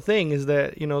 that's the thing is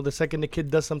that, you know, the second the kid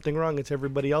does something wrong, it's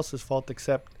everybody else's fault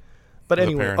except. But The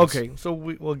anyway, parents. okay, so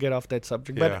we'll get off that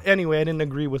subject. Yeah. But anyway, I didn't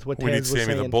agree with what We need Taz was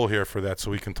Sammy the saying. Bull here for that,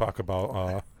 so we can talk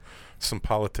about some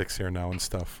politics here now and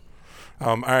stuff.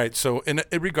 All right, so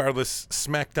regardless,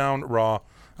 SmackDown,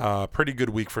 Raw, pretty good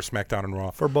week for SmackDown and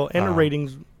Raw. For both, and the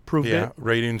ratings proved Yeah, it.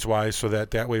 ratings wise, so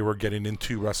that way we're getting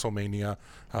into WrestleMania,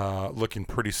 looking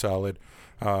pretty solid.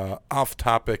 Off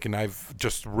topic, and I've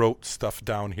just wrote stuff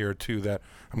down here too that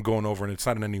I'm going over, and it's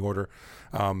not in any order.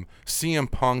 CM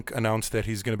Punk announced that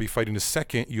he's going to be fighting his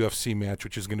second UFC match,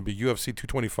 which is going to be UFC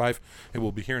 225. It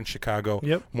will be here in Chicago.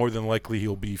 Yep. More than likely,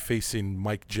 he'll be facing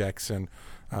Mike Jackson.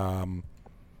 I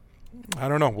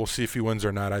don't know. We'll see if he wins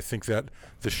or not. I think that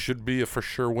this should be a for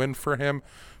sure win for him.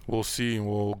 We'll see, and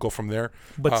we'll go from there.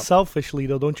 But selfishly,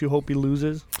 though, don't you hope he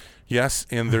loses? Yes,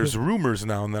 and there's rumors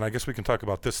now, and then I guess we can talk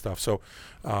about this stuff. So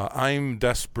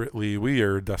we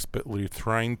are desperately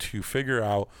trying to figure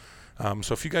out.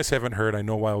 So if you guys haven't heard, I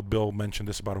know Wild Bill mentioned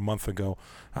this about a month ago.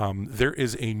 There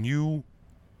is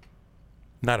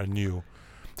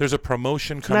there's a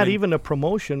promotion It's coming. not even a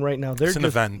promotion right now. It's an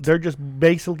event. They're just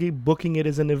basically booking it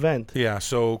as an event. Yeah,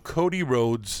 so Cody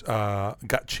Rhodes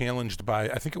got challenged by,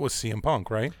 I think it was CM Punk,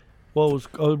 right? Well,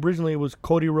 originally it was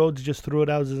Cody Rhodes just threw it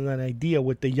out as an idea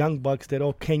with the Young Bucks that,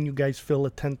 can you guys fill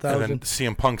a And then 10,000?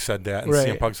 CM Punk said that, and Right.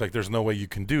 CM Punk's like, there's no way you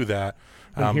can do that.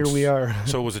 And here we are.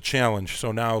 So it was a challenge.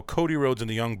 So now Cody Rhodes and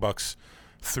the Young Bucks,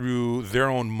 through their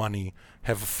own money,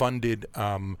 have funded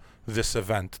this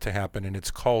event to happen, and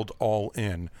it's called All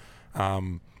In.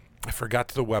 I forgot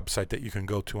the website that you can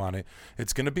go to on it.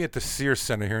 It's going to be at the Sears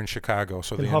Center here in Chicago.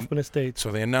 So in Hoffman Estates.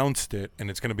 So they announced it, and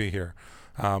it's going to be here.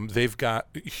 They've got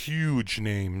huge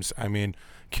names. I mean,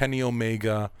 Kenny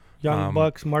Omega. Young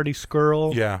Bucks, Marty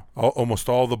Scurll. Yeah, almost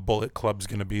all the Bullet Club's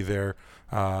going to be there.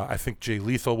 I think Jay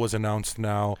Lethal was announced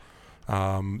now.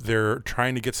 They're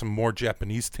trying to get some more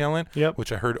Japanese talent,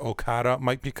 which I heard Okada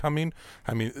might be coming.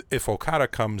 I mean, if Okada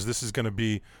comes, this is going to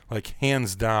be, like,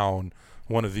 hands down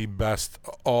one of the best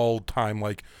all-time,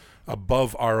 like,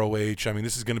 above ROH. I mean,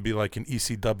 this is going to be like an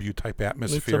ECW type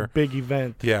atmosphere. It's a big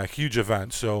event. Yeah, huge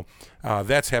event. So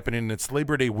that's happening. It's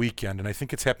Labor Day weekend, and I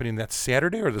think it's happening that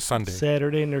Saturday or the Sunday.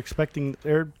 Saturday, and they're going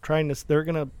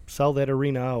to sell that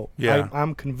arena out. Yeah.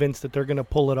 I'm convinced that they're going to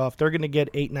pull it off. They're going to get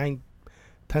 8, 9,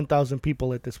 10,000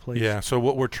 people at this place. Yeah. So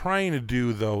what we're trying to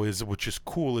do, though, which is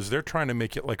cool, is they're trying to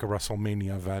make it like a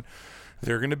WrestleMania event.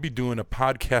 They're going to be doing a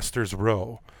Podcasters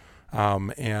Row.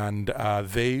 And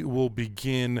they will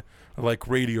begin like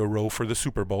Radio Row for the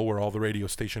Super Bowl, where all the radio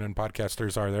station and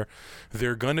podcasters are there.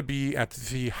 They're going to be at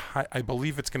I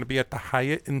believe it's going to be at the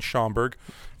Hyatt in Schaumburg,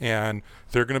 and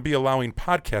they're going to be allowing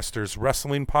podcasters,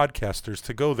 wrestling podcasters,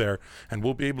 to go there, and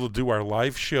we'll be able to do our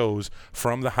live shows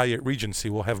from the Hyatt Regency.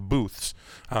 We'll have booths,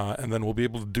 and then we'll be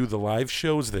able to do the live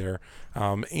shows there,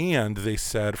 and they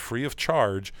said free of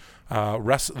charge.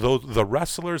 The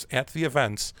wrestlers at the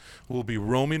events will be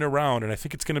roaming around, and I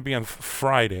think it's going to be on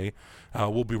Friday.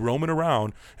 We'll be roaming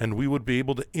around, and we would be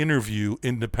able to interview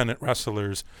independent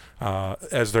wrestlers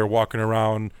as they're walking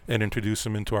around and introduce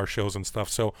them into our shows and stuff.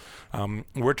 So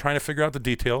we're trying to figure out the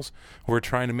details. We're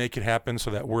trying to make it happen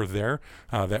so that we're there.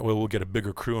 That way we'll get a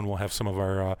bigger crew, and we'll have some of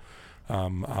our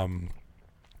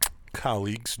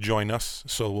colleagues join us,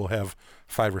 so we'll have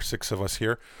 5 or 6 of us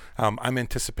here. I'm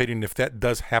anticipating if that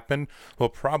does happen, we'll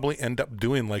probably end up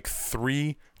doing like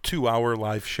 3 2-hour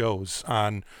live shows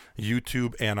on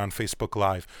YouTube and on Facebook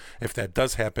Live. If that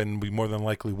does happen, we more than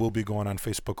likely will be going on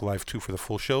Facebook Live too for the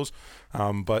full shows.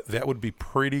 But that would be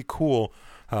pretty cool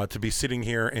to be sitting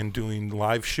here and doing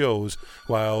live shows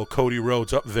while Cody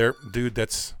Rhodes up there. Dude,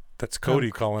 that's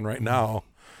Cody calling right now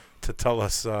to tell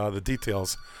us the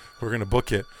details. We're going to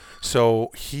book it. So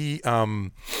he,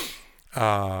 it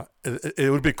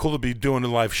would be cool to be doing a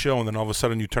live show, and then all of a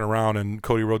sudden you turn around and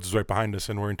Cody Rhodes is right behind us,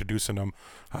 and we're introducing him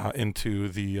into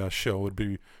the show. It would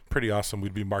be pretty awesome.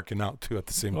 We'd be marking out too at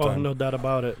the same time. Oh, no doubt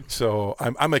about it. So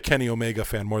I'm a Kenny Omega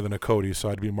fan more than a Cody, so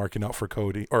I'd be marking out for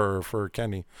Cody or for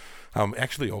Kenny.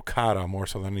 Actually, Okada more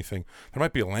so than anything. There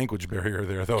might be a language barrier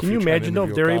there, though. Can you imagine though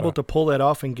if they're able to pull that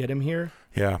off and get him here?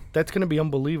 Yeah, that's going to be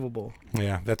unbelievable.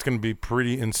 Yeah, that's going to be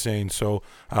pretty insane. So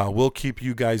we'll keep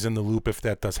you guys in the loop if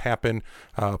that does happen.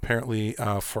 Apparently,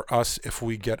 for us, if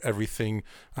we get everything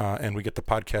and we get the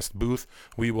podcast booth,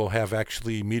 we will have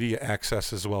actually media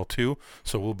access as well too.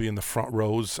 So we'll be in the front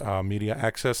rows, media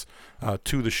access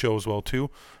to the show as well too.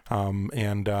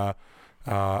 I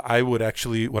would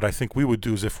actually, what I think we would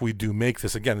do is if we do make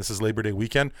this, again, this is Labor Day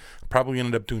weekend, probably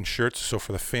end up doing shirts. So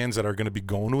for the fans that are going to be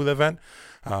going to the event,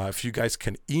 if you guys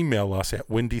can email us at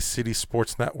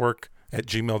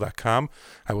windycitysportsnetwork@gmail.com,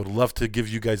 I would love to give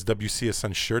you guys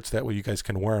WCSN shirts. That way you guys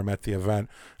can wear them at the event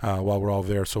while we're all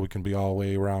there, so we can be all the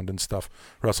way around and stuff.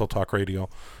 Wrestle Talk Radio.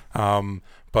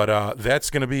 But that's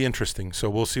going to be interesting. So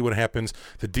we'll see what happens.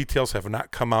 The details have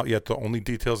not come out yet. The only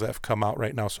details that have come out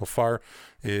right now so far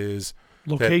is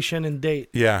location and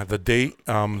date. Yeah, the date.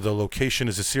 The location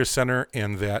is the Sears Center,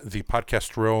 and that the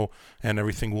podcast row and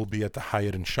everything will be at the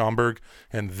Hyatt in Schaumburg,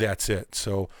 and that's it.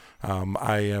 So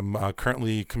I am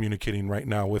currently communicating right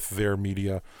now with their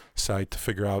media site to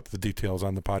figure out the details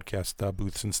on the podcast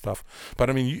booths and stuff.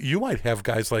 But I mean, you might have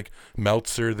guys like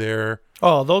Meltzer there.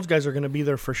 Oh, those guys are going to be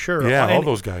there for sure. Yeah, all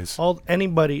those guys. All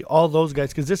those guys,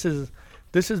 because this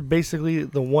is basically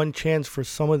the one chance for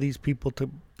some of these people to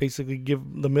basically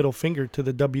give the middle finger to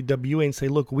the WWE and say,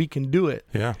 look, we can do it.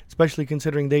 Yeah. Especially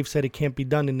considering they've said it can't be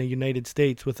done in the United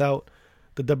States without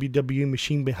the WWE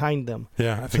machine behind them.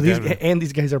 Yeah, I think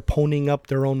these guys are ponying up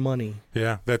their own money.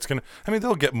 Yeah, that's gonna. I mean,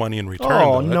 they'll get money in return.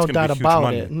 Oh, no doubt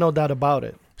about it. No doubt about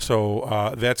it.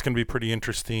 So that's going to be pretty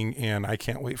interesting, and I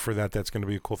can't wait for that. That's going to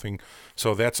be a cool thing.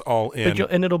 So that's all in.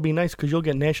 And it'll be nice because you'll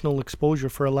get national exposure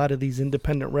for a lot of these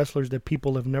independent wrestlers that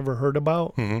people have never heard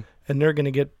about, and they're going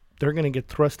to get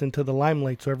thrust into the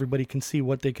limelight so everybody can see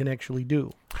what they can actually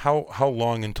do. How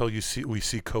long until we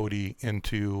see Cody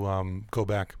into go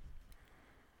back?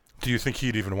 Do you think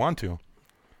he'd even want to?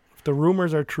 If the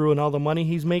rumors are true and all the money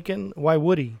he's making, why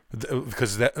would he?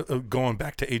 Because that going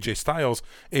back to AJ Styles,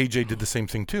 AJ did the same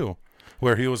thing too,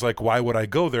 where he was like, why would I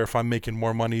go there if I'm making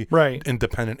more money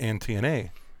independent and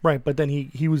TNA? Right, but then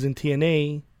he was in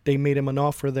TNA. They made him an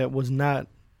offer that was not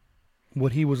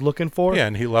what he was looking for. Yeah,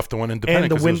 and he left the one independent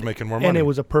because he was making more money. And it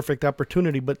was a perfect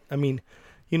opportunity. But, I mean,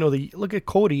 look at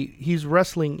Cody. He's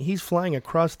wrestling. He's flying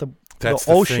across the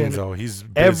ocean thing, though. He's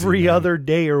busy, every other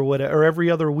day or whatever, or every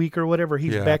other week or whatever.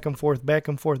 He's back and forth.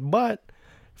 But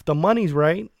if the money's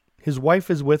right, his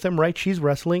wife is with him, right? She's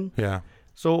wrestling. Yeah.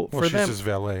 So for she's them, his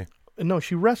valet. No,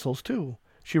 she wrestles too.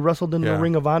 She wrestled in the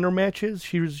Ring of Honor matches.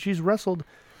 She's wrestled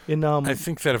in. I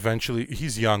think that eventually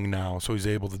he's young now, so he's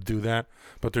able to do that.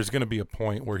 But there's going to be a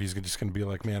point where he's just going to be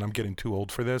like, man, I'm getting too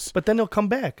old for this. But then he'll come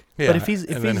back. Yeah, but if he's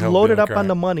loaded up on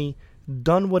the money,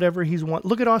 done whatever he's want.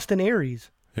 Look at Austin Aries.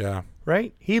 Yeah.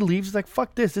 Right? He leaves like,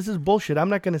 fuck this. This is bullshit. I'm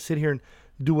not going to sit here and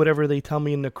do whatever they tell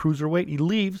me in the cruiserweight. He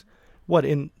leaves,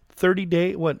 in 30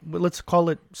 days, let's call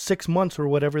it 6 months or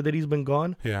whatever that he's been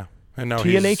gone. Yeah. And now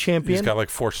TNA champion. He's got like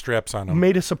 4 straps on him.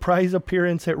 Made a surprise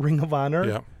appearance at Ring of Honor.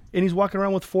 Yeah. And he's walking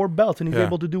around with 4 belts, and he's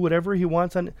able to do whatever he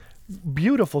wants.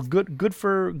 beautiful, good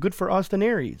for Austin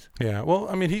Aries. Yeah, well,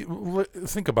 I mean,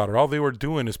 think about it. All they were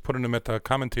doing is putting him at the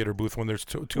commentator booth when there's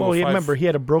 205. Well, you remember he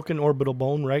had a broken orbital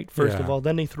bone, right? First of Yeah. all,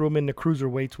 then they threw him in the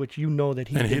cruiserweights, which you know that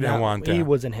he And he did didn't not, want He that.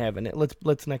 wasn't having it.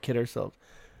 Let's not kid ourselves.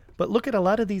 But look at a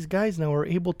lot of these guys now are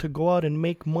able to go out and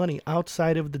make money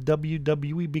outside of the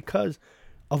WWE because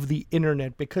of the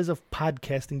internet, because of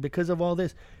podcasting, because of all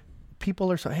this.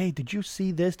 People are so, hey, did you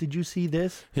see this? Did you see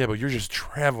this? Yeah, but you're just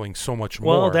traveling so much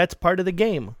more. Well, that's part of the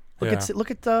game. Yeah.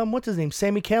 Look at what's his name,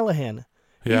 Sammy Callahan.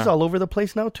 Yeah. He's all over the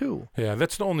place now too. Yeah,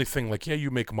 that's the only thing. Like, yeah, you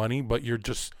make money, but you're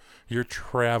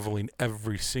traveling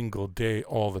every single day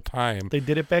all the time. They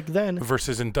did it back then.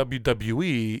 Versus in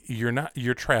WWE,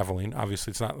 you're traveling.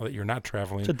 Obviously, it's not that you're not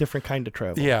traveling. It's a different kind of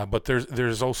travel. Yeah, but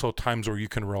there's also times where you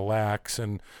can relax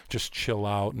and just chill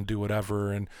out and do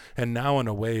whatever. And now, in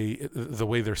a way, the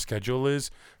way their schedule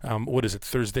is, what is it?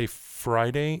 Thursday,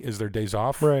 Friday is their days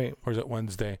off, Right. Or is it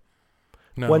Wednesday?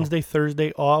 No. Wednesday,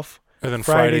 Thursday off. And then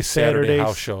Friday, Saturday Saturdays,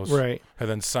 house shows. Right. And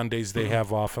then Sundays they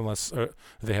have off unless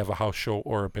they have a house show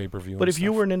or a pay-per-view. But if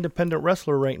you were an independent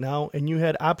wrestler right now and you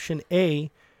had option A,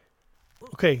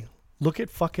 okay, look at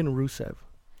fucking Rusev.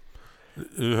 I was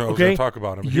going Okay, to talk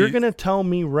about him. You're going to tell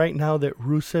me right now that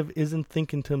Rusev isn't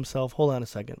thinking to himself, hold on a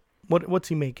second, what's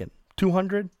he making?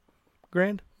 200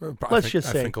 grand? Let's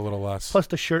just say. I think a little less. Plus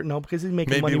the shirt, no, because he's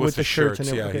making Maybe money with the shirts and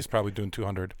everything. Yeah, he's probably doing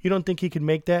 200. You don't think he could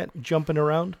make that jumping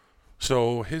around?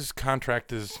 So his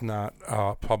contract is not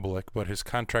public, but his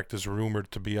contract is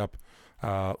rumored to be up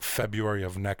February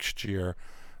of next year.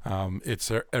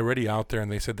 It's already out there,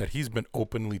 and they said that he's been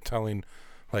openly telling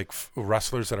like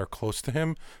wrestlers that are close to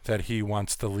him that he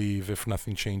wants to leave if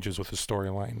nothing changes with his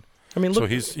storyline. I mean, So look,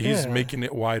 he's yeah. making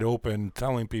it wide open,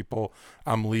 telling people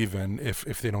I'm leaving if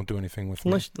they don't do anything with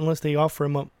me. Unless they offer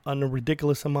him a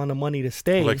ridiculous amount of money to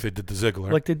stay. Like they did to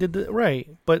Ziggler. Like they did, right.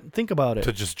 But think about it.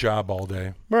 To just job all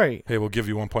day. Right. Hey, we'll give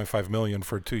you $1.5 million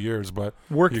for 2 years, but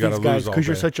Work you these gotta guys lose all because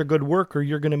you're day. such a good worker.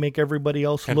 You're going to make everybody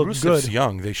else And look Rusev's good.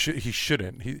 young. He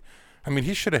shouldn't.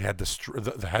 He should have had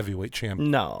the heavyweight champ.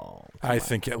 No. I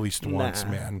think at least once,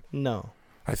 man. No.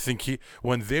 I think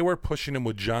when they were pushing him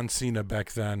with John Cena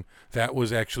back then, that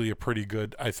was actually a pretty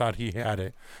good. I thought he had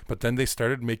it, but then they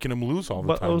started making him lose all the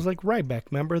But time. it was like Ryback.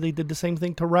 Remember, they did the same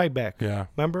thing to Ryback. Yeah.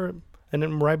 Remember, and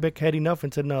then Ryback had enough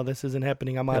and said, "No, this isn't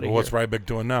happening. I'm out of But here." what's Ryback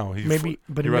doing now? He But he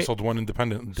he wrestled one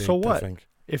independent date, So I what? think.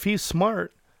 If he's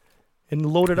smart and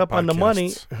loaded up on the money,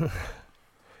 Podcasts.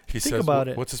 He Think says, about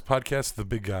it. What's his podcast? The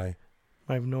Big Guy.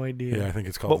 I have no idea. Yeah, I think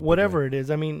it's called. But The Big whatever it is,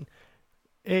 I mean,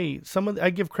 hey, I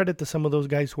give credit to some of those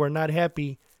guys who are not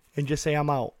happy and just say I'm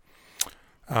out.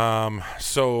 Guy.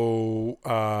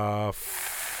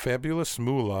 Fabulous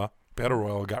Moolah Battle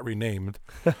Royal got renamed,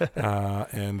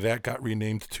 and that got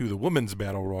renamed to the Women's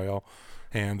Battle Royal.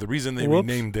 And the reason they Whoops.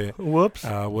 renamed it Whoops.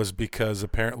 was because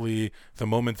apparently the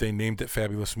moment they named it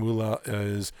Fabulous Moolah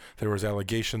is there was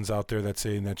allegations out there that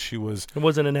saying that she was It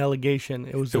wasn't an allegation.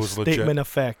 It was a was legit. statement of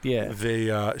fact.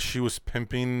 Yeah. she was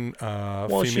pimping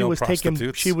Well, female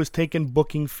prostitutes. she was taking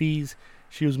booking fees.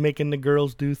 She was making the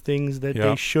girls do things that Yeah.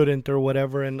 they shouldn't or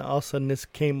whatever. And all of a sudden, this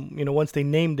came. Once they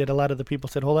named it, a lot of the people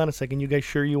said, "Hold on a second, you guys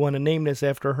sure you want to name this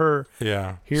after her?"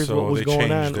 Yeah. Here's so what was they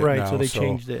going on, changed it right? now. So they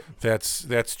changed it.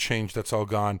 That's changed. That's all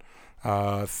gone.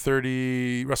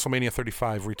 WrestleMania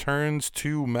 35 returns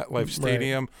to MetLife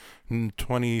Stadium in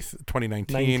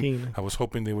 2019. 19. I was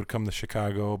hoping they would come to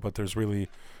Chicago, but there's really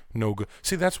no good.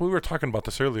 See, we were talking about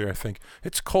this earlier, I think.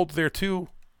 It's cold there too.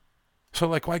 So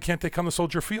like why can't they come to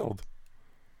Soldier Field?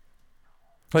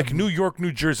 Like New York,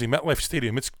 New Jersey, MetLife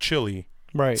Stadium, it's chilly.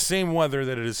 Right. Same weather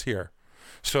that it is here.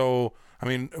 So, I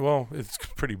mean, well, it's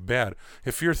pretty bad.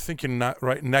 If you're thinking not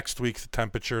right next week, the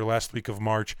temperature, last week of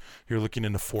March, you're looking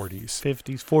in the 40s.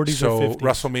 50s, 40s, So or 50s.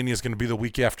 WrestleMania is going to be the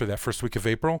week after that, first week of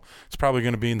April. It's probably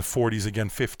going to be in the 40s again,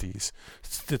 50s.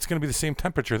 It's going to be the same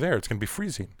temperature there. It's going to be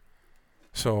freezing.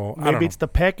 So, I don't Maybe know. it's the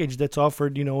package that's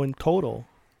offered, in total.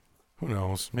 Who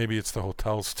knows? Maybe it's the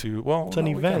hotels too. Well, It's an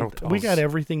no, event. We got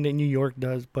everything that New York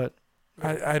does, but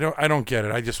I don't get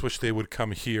it. I just wish they would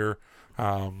come here.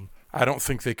 I don't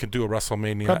think they could do a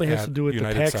WrestleMania. probably has at to do with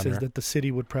United the taxes Center. that the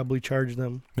city would probably charge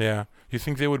them. Yeah, you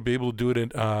think they would be able to do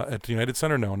it at the United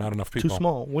Center? No, not enough people. Too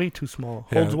small, way too small.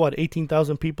 Yeah. Holds what,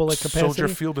 18,000 people at capacity? Soldier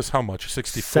Field is how much?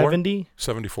 64? 70?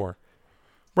 74.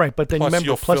 Right, but then Plus remember,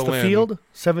 you'll plus fill the in- field,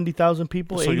 70,000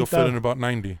 people, So you'll fit in 80,000. about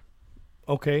 90,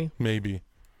 Okay, maybe,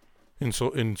 in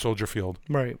Soldier Field.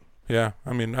 right. Yeah,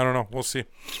 I mean, I don't know. We'll see.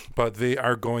 But they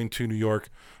are going to New York.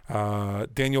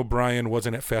 Daniel Bryan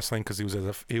wasn't at Fastlane because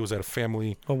he was at a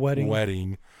family A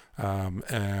wedding.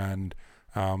 and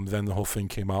Then the whole thing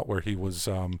came out where he was,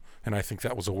 and I think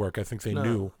that was a work. I think they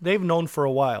knew. They've known for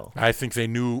a while. I think they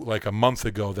knew like a month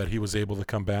ago that he was able to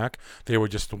come back. They were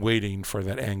just waiting for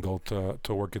that angle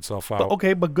to work itself out.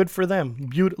 But good for them.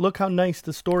 Look how nice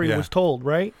the story was told,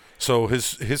 right? So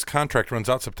his contract runs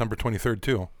out September 23rd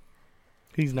too.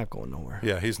 He's not going nowhere.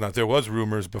 Yeah, he's not. There was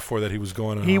rumors before that he was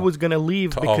going. He was going to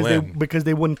leave because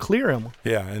they wouldn't clear him.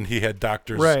 Yeah, and he had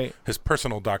doctors, his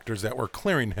personal doctors that were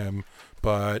clearing him,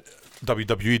 but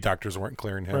WWE doctors weren't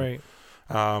clearing him. Right.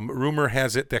 Rumor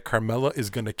has it that Carmella is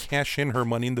going to cash in her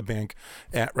Money in the Bank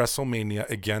at WrestleMania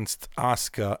against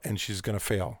Asuka, and she's going to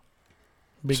fail.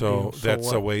 Big deal.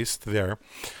 That's a waste there.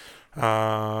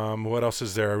 What else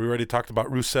is there? We already talked about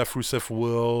Rusev. Rusev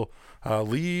will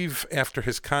leave after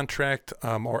his contract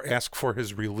or ask for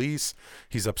his release.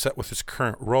 He's upset with his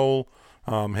current role.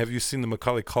 Have you seen the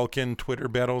Macaulay Culkin Twitter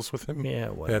battles with him? Yeah,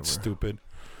 whatever. That's stupid.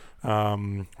 Raw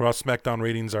SmackDown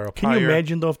ratings are up higher. Can you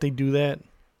imagine, though, if they do that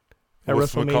at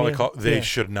WrestleMania? They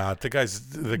should not. The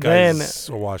guy's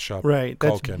a wash-up. Right.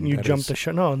 Culkin. You jumped the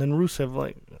shot. No, and then Rusev,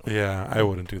 like... Yeah, I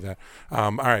wouldn't do that.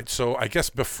 All right, so I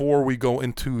guess before we go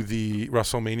into the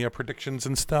WrestleMania predictions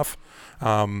and stuff,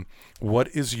 what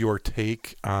is your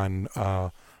take on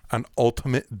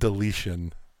Ultimate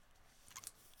Deletion?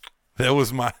 That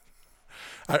was my...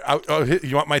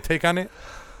 you want my take on it?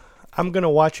 I'm going to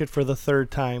watch it for the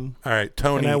third time. All right,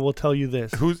 Tony. And I will tell you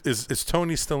this. Is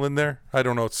Tony still in there? I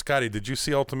don't know. Scotty, did you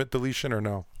see Ultimate Deletion or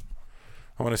no?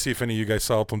 I want to see if any of you guys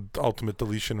saw Ultimate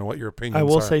Deletion and what your opinions are. I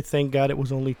will say thank God it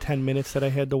was only 10 minutes that I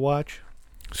had to watch.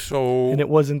 So... And it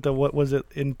wasn't what was it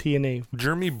in TNA?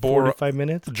 45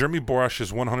 minutes? Jeremy Borash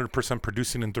is 100%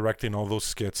 producing and directing all those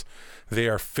skits. They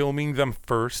are filming them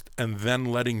first and then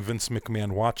letting Vince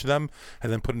McMahon watch them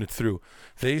and then putting it through.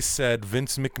 They said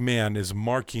Vince McMahon is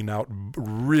marking out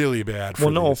really bad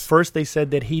for these. First they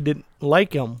said that he didn't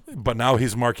like him. But now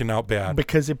he's marking out bad.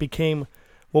 Because it became...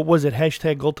 What was it?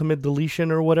 # Ultimate Deletion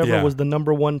or whatever was the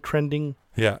 #1 trending.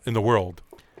 Yeah, in the world.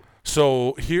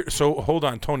 So hold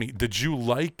on, Tony. Did you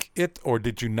like it or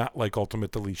did you not like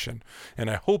Ultimate Deletion? And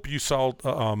I hope you saw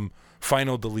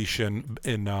Final Deletion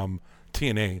in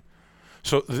TNA.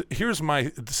 So here's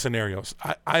my scenarios.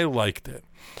 I liked it.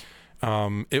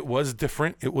 It was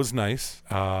different. It was nice.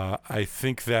 I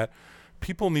think that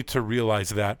people need to realize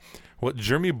that what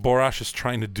Jeremy Borash is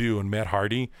trying to do and Matt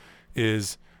Hardy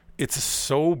is it's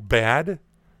so bad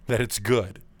that it's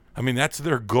good. I mean, that's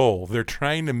their goal. They're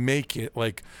trying to make it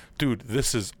like, dude,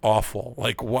 this is awful.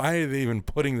 Like, why are they even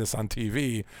putting this on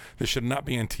TV? This should not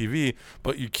be on TV,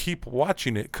 but you keep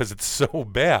watching it because it's so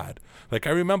bad. Like,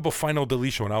 I remember Final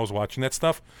Deletion when I was watching that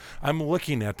stuff. I'm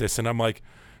looking at this and I'm like,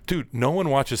 dude, no one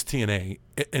watches TNA,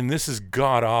 and this is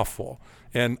god-awful.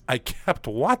 And I kept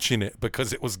watching it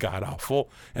because it was god-awful,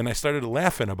 and I started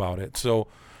laughing about it. So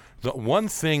the one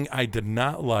thing I did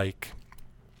not like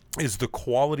is the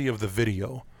quality of the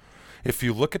video. If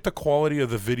you look at the quality of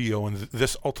the video in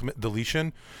this Ultimate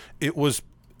Deletion, it was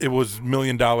 $1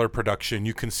 million production.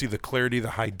 You can see the clarity, the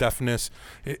high definition.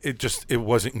 It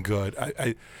wasn't good.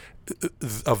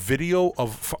 A video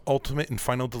of Ultimate and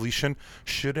Final Deletion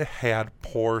should have had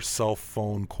poor cell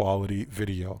phone quality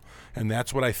video. And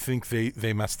that's what I think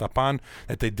they messed up on,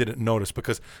 that they didn't notice,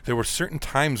 because there were certain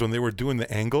times when they were doing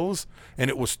the angles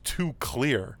and it was too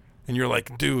clear. And you're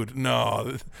like, dude,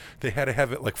 no, they had to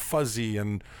have it like fuzzy,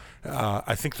 and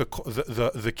I think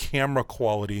the camera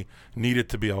quality needed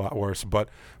to be a lot worse. But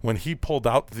when he pulled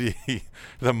out the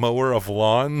mower of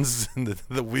lawns and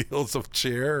the wheels of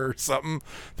chair or something,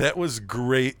 that was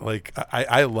great. Like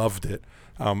I loved it.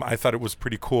 I thought it was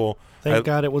pretty cool. Thank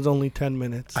God it was only 10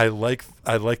 minutes. I like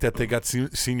that they got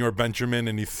Senior Benjamin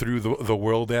and he threw the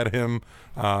world at him,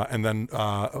 and then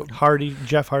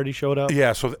Jeff Hardy showed up.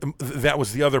 Yeah, so that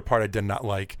was the other part I did not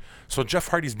like. So Jeff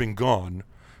Hardy's been gone,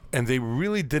 and they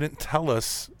really didn't tell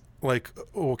us, like,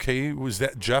 okay, was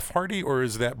that Jeff Hardy or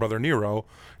is that Brother Nero,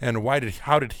 and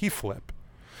how did he flip?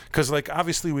 Because, like,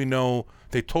 obviously we know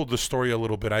they told the story a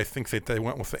little bit. I think that they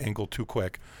went with the angle too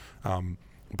quick.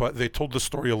 But they told the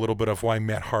story a little bit of why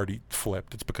Matt Hardy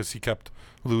flipped. It's because he kept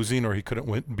losing or he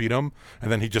couldn't beat him, and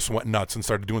then he just went nuts and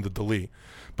started doing the delete.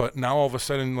 But now all of a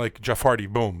sudden, like, Jeff Hardy,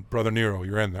 boom, Brother Nero,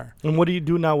 you're in there. And what do you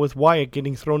do now with Wyatt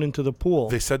getting thrown into the pool?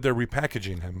 They said they're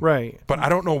repackaging him. Right. But I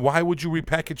don't know, why would you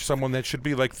repackage someone that should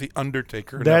be like the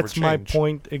Undertaker? That's my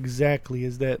point exactly,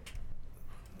 is that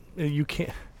you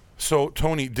can't... So,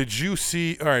 Tony, did you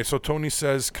see... All right, so Tony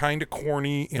says, kind of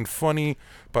corny and funny,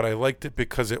 but I liked it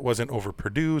because it wasn't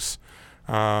overproduced.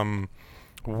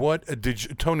 What did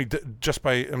you... Tony,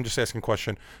 I'm just asking a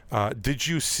question. Did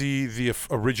you see the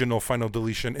original Final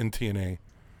Deletion in TNA?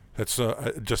 That's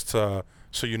just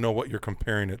so you know what you're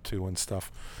comparing it to and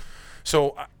stuff.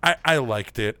 So I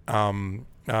liked it. The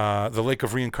Lake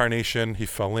of Reincarnation, he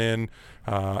fell in.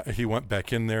 He went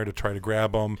back in there to try to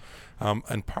grab him.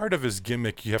 And part of his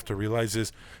gimmick, you have to realize,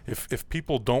 is if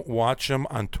people don't watch him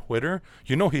on Twitter,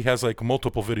 you know he has like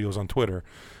multiple videos on Twitter.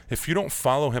 If you don't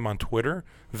follow him on Twitter,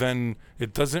 then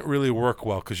it doesn't really work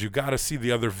well because you got to see the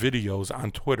other videos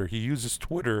on Twitter. He uses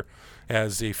Twitter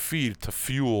as a feed to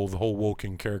fuel the whole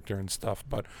Woken character and stuff.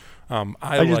 But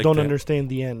I just don't it. understand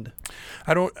the end.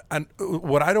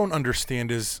 What I don't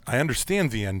understand is I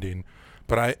understand the ending,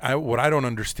 but what I don't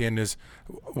understand is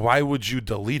why would you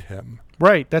delete him?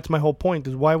 Right, that's my whole point.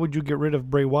 Is why would you get rid of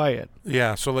Bray Wyatt?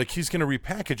 Yeah, so like he's gonna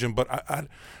repackage him, but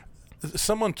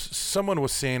someone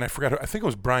was saying, I forgot, I think it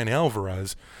was Brian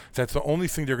Alvarez, that the only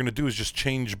thing they're gonna do is just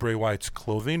change Bray Wyatt's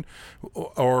clothing,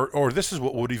 or this is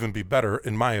what would even be better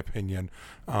in my opinion,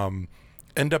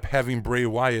 end up having Bray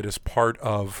Wyatt as part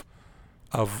of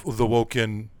the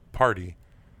Woken party.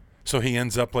 So he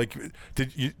ends up like,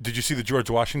 did you see the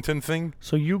George Washington thing?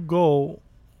 So you go.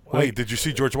 Wait, did you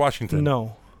see George Washington?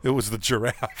 No. It was the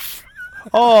giraffe.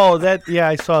 Oh,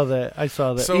 I saw that.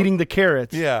 So, eating the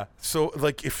carrots. Yeah. So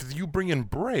like if you bring in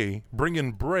Bray,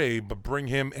 but bring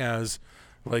him as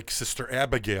like Sister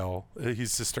Abigail.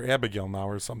 He's Sister Abigail now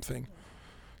or something.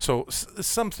 So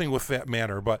something with that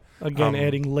manner, but again,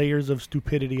 adding layers of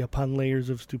stupidity upon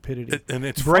layers of stupidity. And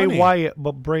it's Bray funny. Wyatt,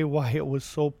 but Bray Wyatt was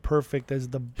so perfect as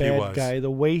the bad guy. The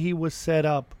way he was set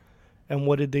up, and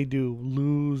what did they do?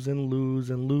 Lose and lose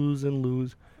and lose and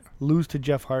lose. Lose to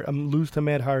Jeff Hart. Lose to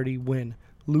Matt Hardy. Win.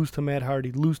 Lose to Matt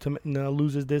Hardy.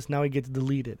 Loses this. Now he gets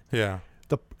deleted. Yeah.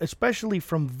 Especially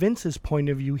from Vince's point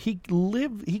of view, he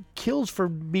kills for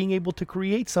being able to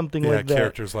create something like that. Yeah,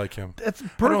 characters like him. That's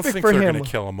perfect I don't think for they're him. going to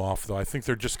kill him off, though. I think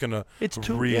they're just going to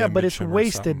but it's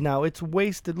wasted now. It's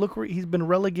wasted. Look, where he's been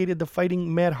relegated to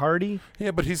fighting Matt Hardy.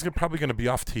 Yeah, but he's probably going to be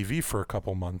off TV for a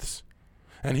couple months.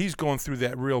 And he's going through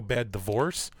that real bad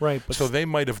divorce. Right. But so they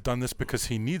might have done this because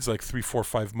he needs like 3, 4,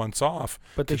 5 months off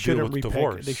but they to deal with shouldn't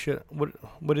divorce. They should. What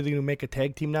are they going to make a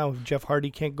tag team now if Jeff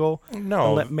Hardy can't go? No.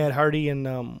 And let Matt Hardy and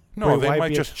No, Bray they Wyatt might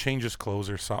be just change his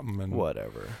clothes or something. And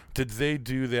whatever. Did they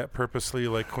do that purposely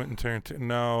like Quentin Tarantino?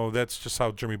 No, that's just how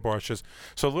Jeremy Borash is.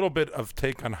 So a little bit of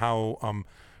take on how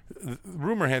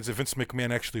rumor has it Vince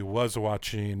McMahon actually was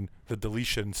watching the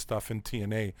deletion stuff in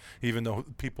TNA, even though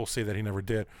people say that he never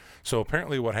did. So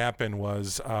apparently what happened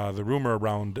was the rumor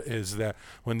around is that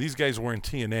when these guys were in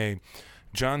TNA,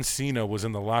 John Cena was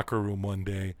in the locker room one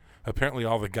day. Apparently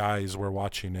all the guys were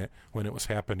watching it when it was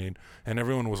happening, and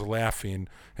everyone was laughing.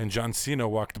 And John Cena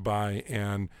walked by,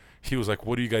 and he was like,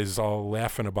 what are you guys all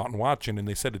laughing about and watching? And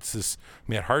they said it's this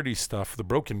Matt Hardy stuff, the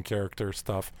broken character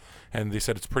stuff. And they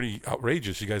said it's pretty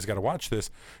outrageous. You guys got to watch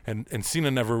this. And Cena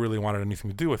never really wanted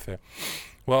anything to do with it.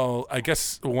 Well, I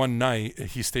guess one night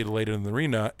he stayed late in the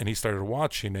arena and he started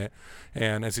watching it.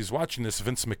 And as he's watching this,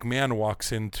 Vince McMahon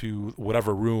walks into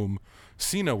whatever room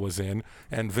Cena was in,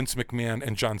 and Vince McMahon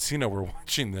and John Cena were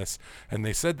watching this, and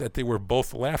they said that they were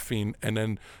both laughing, and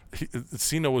then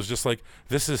Cena was just like,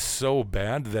 this is so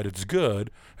bad that it's good,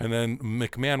 and then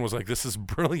McMahon was like, this is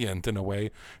brilliant in a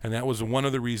way, and that was one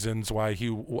of the reasons why he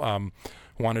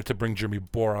wanted to bring Jeremy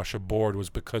Borash aboard, was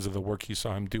because of the work he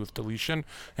saw him do with deletion,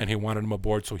 and he wanted him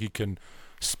aboard so he can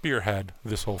spearhead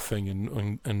this whole thing,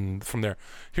 and from there.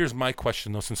 Here's my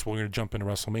question, though, since we're going to jump into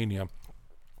WrestleMania.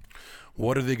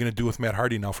 What are they going to do with Matt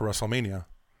Hardy now for WrestleMania?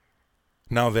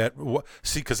 Now that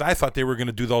because I thought they were going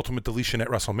to do the ultimate deletion at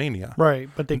WrestleMania, right?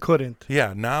 But they couldn't.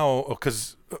 Yeah, now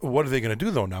because what are they going to do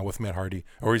though now with Matt Hardy,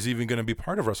 or is he even going to be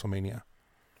part of WrestleMania?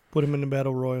 Put him in the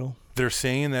Battle Royal. They're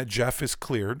saying that Jeff is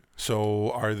cleared.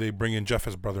 So are they bringing Jeff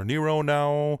as Brother Nero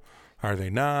now? Are they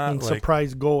not? And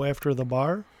surprise go after the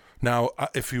bar. Now,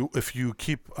 if you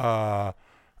keep.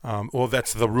 Well,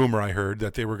 that's the rumor I heard,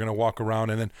 that they were going to walk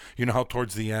around, and then you know how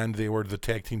towards the end they were the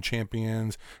tag team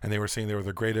champions, and they were saying they were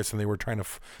the greatest, and they were trying to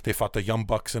they fought the Young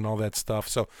Bucks and all that stuff.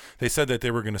 So they said that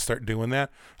they were going to start doing that,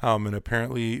 and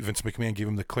apparently Vince McMahon gave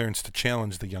him the clearance to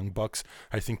challenge the Young Bucks.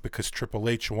 I think because Triple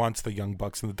H wants the Young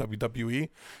Bucks in the WWE,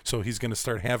 so he's going to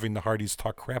start having the Hardys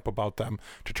talk crap about them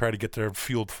to try to get their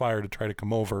fueled fire to try to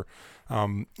come over.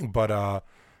 I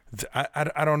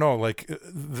don't know. Like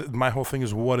my whole thing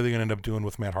is, what are they going to end up doing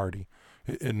with Matt Hardy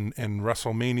in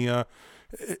WrestleMania?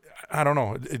 I don't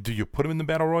know. Do you put him in the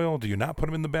Battle Royal? Do you not put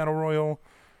him in the Battle Royal?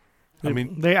 I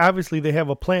mean, they obviously have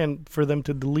a plan for them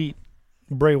to delete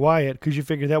Bray Wyatt, because you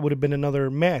figure that would have been another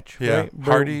match. Yeah,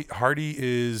 right? Hardy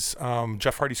is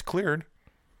Jeff Hardy's cleared.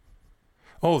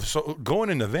 Oh, so going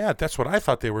into that, that's what I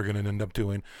thought they were going to end up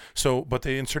doing. So, but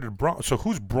they inserted Braun. So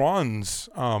who's Braun's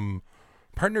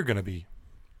partner going to be?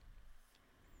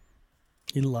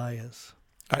 Elias.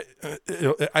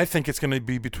 I think it's going to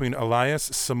be between Elias,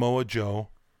 Samoa Joe,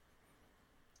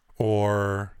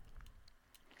 or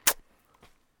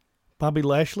Bobby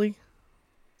Lashley?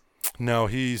 no,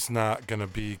 he's not going to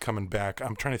be coming back.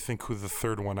 I'm trying to think who the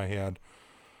third one I had.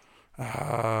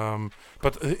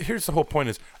 But here's the whole point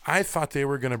is I thought they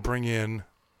were going to bring in.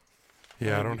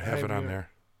 Yeah, I don't have it on there.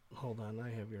 Hold on, I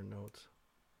have your notes.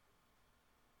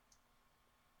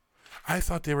 I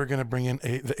thought they were going to bring in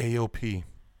the AOP.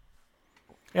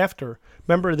 After.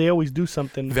 Remember, they always do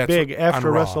something That's big after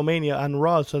on Raw. WrestleMania on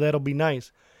Raw, so that'll be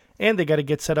nice. And they got to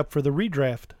get set up for the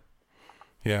redraft.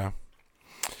 Yeah.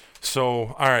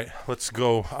 So, all right, let's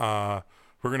go.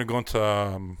 We're going to go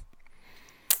into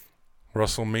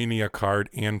WrestleMania card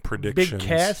and predictions. Big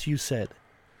Cass, you said.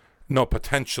 No,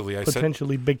 potentially. I said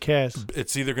Potentially Big Cass.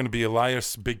 it's either going to be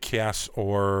Elias, Big Cass,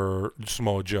 or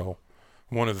Samoa Joe.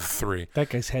 One of the three. That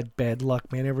guy's had bad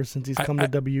luck, man, ever since he's come to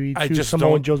WWE. I too. just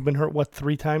Samoa don't- Joe's been hurt,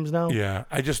 3 times now? Yeah,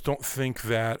 I just don't think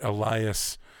that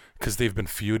Elias, because they've been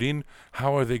feuding,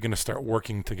 how are they going to start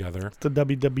working together? The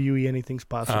WWE, anything's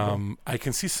possible. I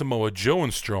can see Samoa Joe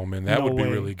and Strowman. That No would be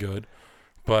way. really good.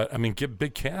 But, I mean, get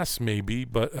Big Cass maybe.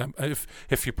 But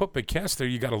if you put Big Cass there,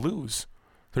 you got to lose.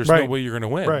 There's no Right. way you're going to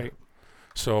win. Right.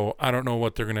 So I don't know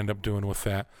what they're going to end up doing with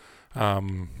that. All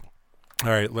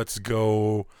right, let's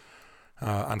go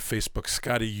on Facebook.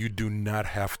 Scotty, you do not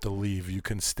have to leave. You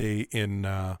can stay in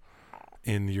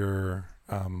your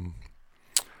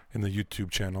in the YouTube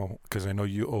channel because I know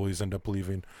you always end up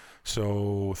leaving.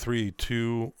 So 3,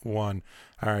 2, 1.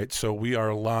 All right, so we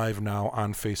are live now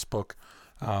on Facebook.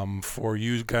 For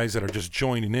you guys that are just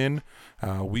joining in,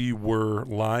 we were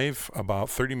live about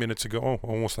 30 minutes ago,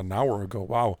 almost an hour ago.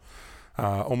 Wow.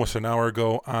 Almost an hour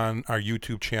ago on our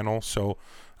YouTube channel. So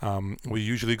we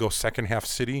usually go second half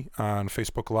city on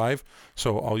Facebook Live.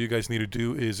 So all you guys need to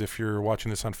do is if you're watching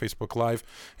this on Facebook Live,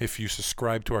 if you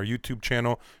subscribe to our YouTube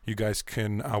channel, you guys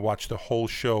can watch the whole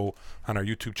show on our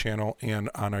YouTube channel. And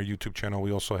on our YouTube channel,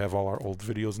 we also have all our old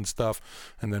videos and stuff.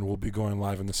 And then we'll be going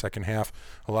live in the second half.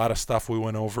 A lot of stuff we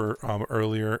went over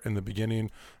earlier in the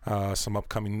beginning, some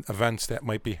upcoming events that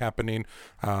might be happening.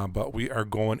 But we are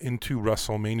going into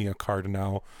WrestleMania card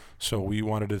now. So we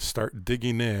wanted to start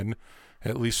digging in,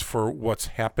 at least for what's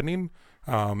happening.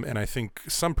 And I think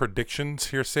some predictions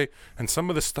here say, and some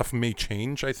of this stuff may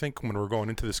change, I think, when we're going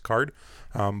into this card.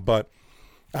 But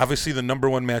obviously the number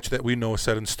one match that we know is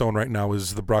set in stone right now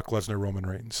is the Brock Lesnar-Roman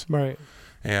Reigns. Right.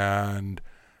 And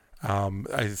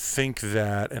I think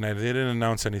that, and I didn't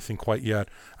announce anything quite yet,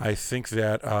 I think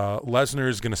that Lesnar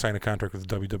is going to sign a contract with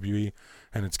the WWE,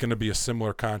 and it's going to be a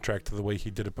similar contract to the way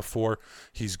he did it before.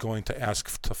 He's going to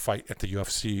ask to fight at the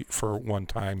UFC for one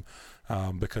time,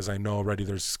 because I know already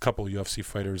there's a couple of UFC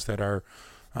fighters that are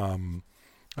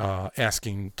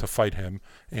asking to fight him,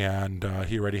 and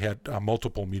he already had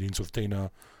multiple meetings with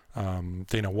Dana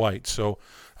White. So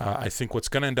I think what's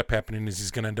going to end up happening is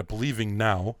he's going to end up leaving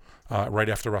now, right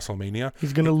after WrestleMania.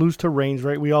 He's going to lose to Reigns,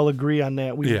 right? We all agree on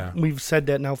that. Yeah. We've said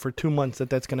that now for 2 months that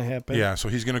that's going to happen. Yeah, so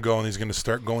he's going to go and he's going to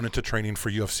start going into training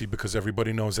for UFC because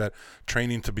everybody knows that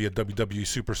training to be a WWE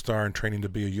superstar and training to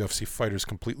be a UFC fighter is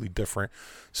completely different.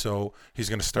 So he's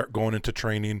going to start going into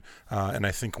training, and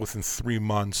I think within 3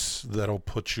 months, that'll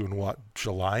put you in what,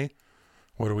 July?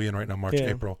 What are we in right now? March, Yeah.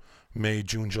 April, May,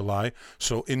 June, July.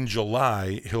 So in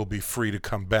July, he'll be free to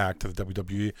come back to the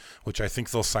WWE, which I think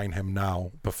they'll sign him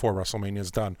now before WrestleMania is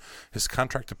done. His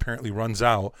contract apparently runs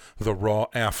out the Raw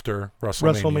after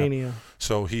WrestleMania.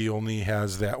 So he only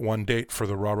has that one date for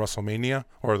the Raw WrestleMania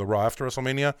or the Raw after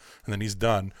WrestleMania, and then he's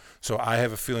done. So I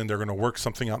have a feeling they're going to work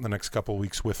something out in the next couple of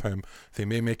weeks with him. They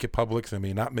may make it public. They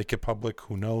may not make it public.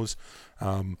 Who knows?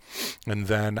 And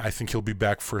then I think he'll be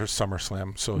back for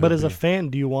SummerSlam. So But he'll as a be- fan,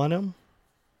 do you want him?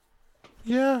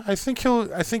 yeah, I think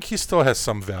he still has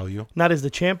some value. Not as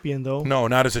the champion, though. No,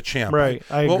 not as a champ. Right,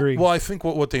 I agree. Well, I think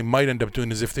what they might end up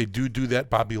doing is if they do that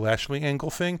Bobby Lashley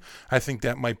angle thing, I think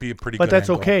that might be a pretty But good that's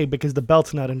angle. okay because the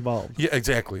belt's not involved. Yeah,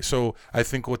 exactly. So I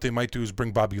think what they might do is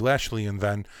bring Bobby Lashley and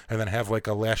then have like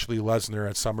a Lashley Lesnar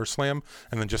at SummerSlam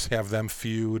and then just have them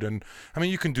feud. And I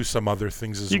mean, you can do some other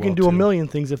things as well. You can do too. a million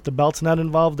things. If the belt's not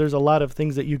involved, there's a lot of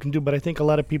things that you can do. But I think a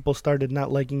lot of people started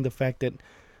not liking the fact that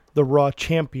the Raw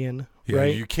champion, Yeah,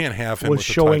 right, you can't have him was with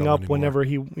the showing title up anymore. whenever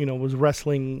he, was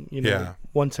wrestling, Yeah.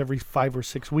 once every 5 or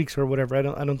 6 weeks or whatever. I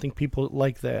don't think people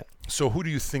like that. So who do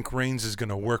you think Reigns is going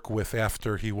to work with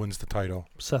after he wins the title?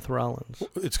 Seth Rollins.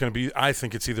 It's going to be. I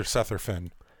think it's either Seth or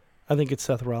Finn. I think it's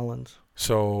Seth Rollins.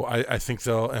 So I think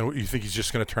they'll. And you think he's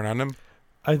just going to turn on them?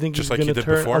 I think Just he's like he going to did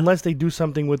turn, before? unless they do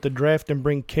something with the draft and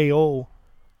bring KO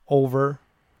over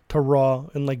to Raw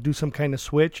and like do some kind of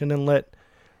switch and then let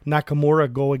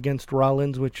Nakamura go against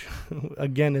Rollins, which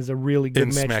again is a really good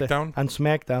In match SmackDown? on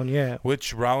SmackDown. Yeah.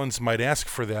 Which Rollins might ask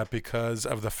for that because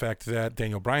of the fact that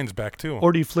Daniel Bryan's back too.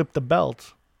 Or do you flip the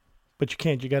belts? But you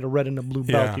can't. You got a red and a blue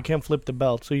belt. Yeah. You can't flip the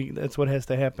belt. So that's what has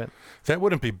to happen. That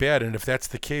wouldn't be bad. And if that's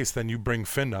the case, then you bring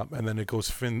Finn up, and then it goes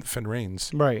Finn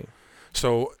Reigns. Right.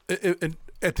 So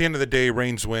at the end of the day,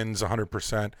 Reigns wins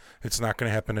 100%. It's not going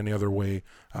to happen any other way.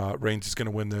 Reigns is going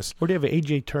to win this. Or do you have an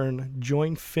AJ turn,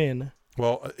 join Finn,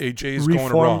 Well, AJ is going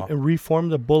to Raw. and reform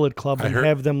the Bullet Club I and heard-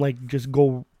 have them like just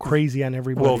go crazy on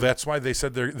everybody? Well, that's why they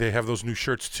said they have those new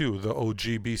shirts too, the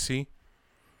OGBC.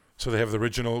 So they have the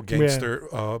original Gangster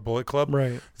Bullet Club.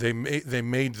 right. They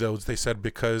made those. They said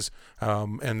because,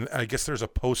 and I guess there's a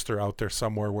poster out there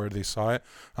somewhere where they saw it.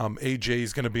 AJ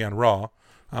is going to be on Raw.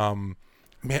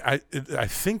 Man, I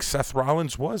think Seth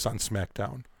Rollins was on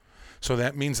SmackDown, so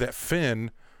that means that Finn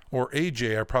or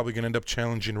AJ are probably going to end up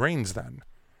challenging Reigns then.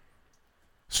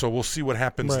 So we'll see what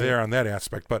happens Right. there on that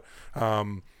aspect. But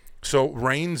so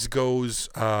Reigns goes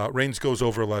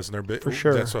over Lesnar, but For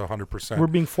sure. that's 100%. We're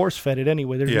being force fed it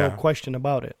anyway. There's Yeah. no question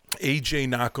about it. AJ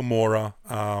Nakamura,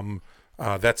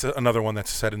 that's another one that's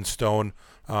set in stone.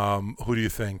 Who do you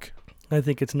think? I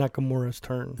think it's Nakamura's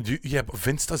turn. Yeah, but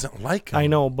Vince doesn't like him. I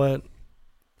know, but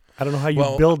I don't know how you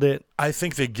Well, build it. I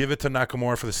think they give it to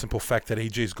Nakamura for the simple fact that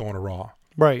AJ's going to Raw.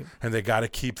 Right. And they got to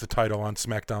keep the title on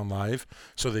SmackDown Live.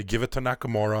 So they give it to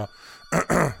Nakamura.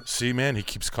 See, man, he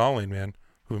keeps calling, man.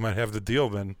 We might have the deal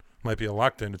then. Might be a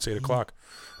locked-in. It's 8 o'clock.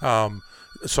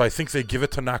 So I think they give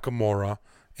it to Nakamura,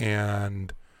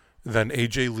 and then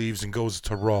AJ leaves and goes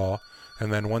to Raw.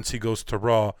 And then once he goes to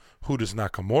Raw, who does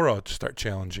Nakamura start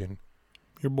challenging?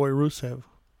 Your boy Rusev.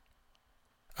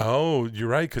 Oh, you're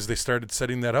right, because they started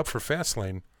setting that up for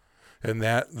Fastlane. And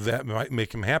that might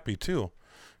make him happy, too.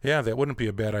 Yeah, that wouldn't be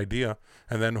a bad idea.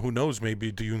 And then who knows,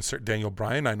 maybe do you insert Daniel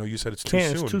Bryan? I know you said it's too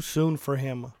soon. It's too soon for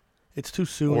him. It's too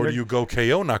soon. Or do you go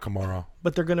KO Nakamura?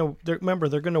 But they're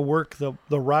gonna work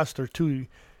the roster too.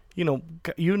 You know,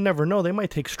 you never know. They might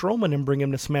take Strowman and bring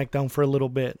him to SmackDown for a little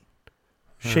bit,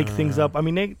 shake things up. I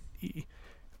mean,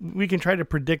 we can try to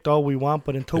predict all we want,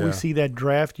 but until we Yeah. see that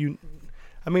draft,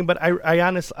 but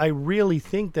I really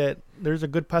think that there's a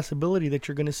good possibility that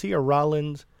you're going to see a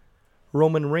Rollins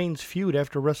Roman Reigns feud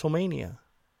after WrestleMania.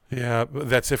 Yeah, but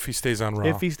that's if he stays on Raw.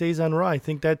 If he stays on Raw, I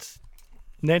think that's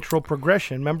natural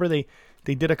progression. Remember, they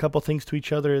did a couple things to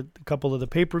each other, a couple of the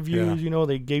pay-per-views, Yeah. you know,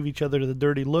 they gave each other the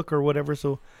dirty look or whatever.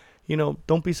 So, you know,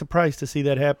 don't be surprised to see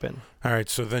that happen. All right,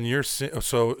 so then you're saying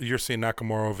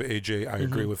Nakamura over AJ. I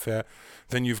agree with that.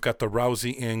 Then you've got the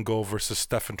Rousey Angle versus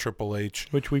Steph and Triple H.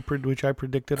 Which I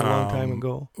predicted a long time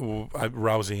ago.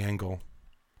 Rousey Angle.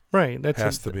 Right.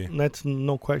 Has to be. That's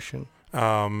no question.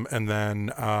 And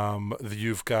then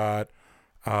you've got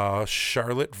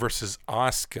Charlotte versus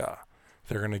Asuka.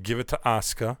 They're going to give it to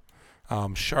Asuka.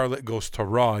 Charlotte goes to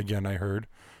Raw again, I heard.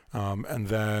 And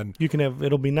then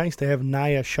It'll be nice to have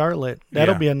Nia Charlotte.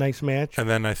 That'll Yeah. be a nice match. and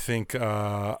then I think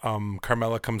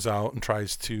Carmella comes out and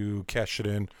tries to cash it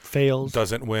in. Fails.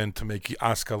 Doesn't win to make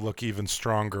Asuka look even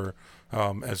stronger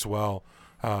as well.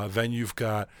 Then you've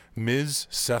got Miz,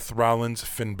 Seth Rollins,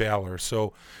 Finn Balor.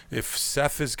 So if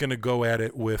Seth is going to go at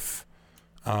it with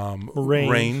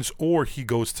Reigns, or he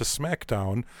goes to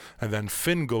SmackDown, and then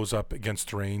Finn goes up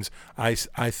against Reigns, I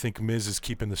think Miz is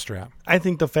keeping the strap. I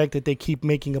think the fact that they keep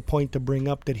making a point to bring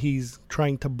up that he's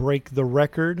trying to break the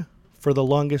record for the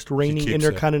longest reigning keeps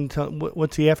Intercontinental.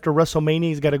 What's he after WrestleMania?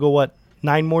 He's got to go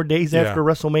 9 more days Yeah. after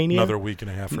WrestleMania. Another week and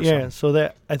a half or yeah. something. So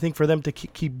that I think for them to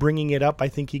keep bringing it up, I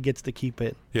think he gets to keep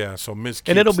it. Yeah, so Miz keeps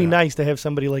And it'll be that. nice to have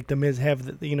somebody like the Miz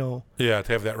have the, Yeah,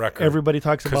 to have that record. everybody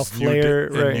talks about 'Cause New Flair,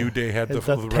 Day- and right? New Day had the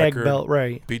tag record. belt,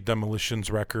 right? Beat Demolition's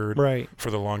record Right. for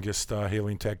the longest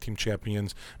hailing tag team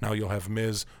champions. Now you'll have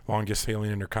Miz, longest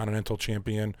hailing Intercontinental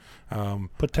champion.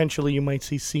 Potentially, you might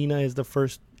see Cena as the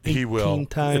first 18 He will.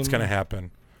 time It's going to happen.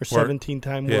 or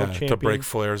 17-time world champion. to break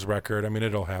Flair's record. I mean,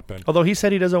 it'll happen. Although he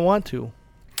said he doesn't want to.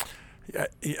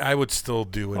 I would still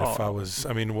do it if Oh. I was.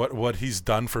 I mean, what he's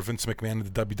done for Vince McMahon in the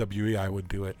WWE, I would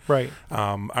do it. Right.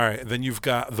 All right. Then you've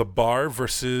got the Bar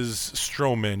versus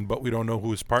Strowman, but we don't know who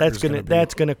his partner is going to be.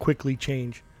 That's gonna quickly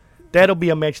change. That'll be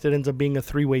a match that ends up being a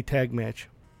 3-way tag match.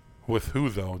 With who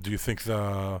though? Do you think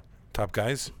the top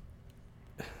guys?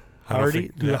 I don't Hardy?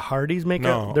 think- Do the Hardys make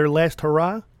No. their last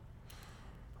hurrah?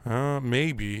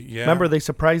 Maybe. Yeah. Remember, they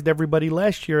surprised everybody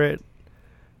last year at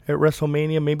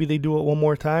WrestleMania. Maybe they do it one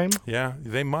more time, Yeah,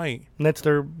 they might. and that's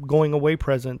their going away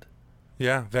present.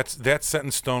 Yeah, that's set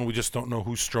in stone. We just don't know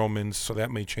who Strowman's, so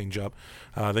that may change up.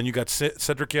 Then you got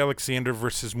Cedric Alexander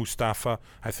versus Mustafa.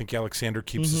 I think Alexander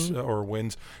keeps or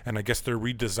wins, and I guess they're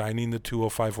redesigning the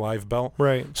 205 Live belt.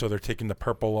 Right. So they're taking the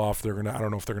purple off. They're gonna. I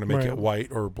don't know if they're gonna make it white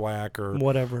or black or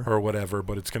whatever,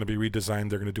 but it's gonna be redesigned.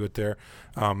 They're gonna do it there.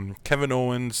 Kevin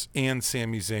Owens and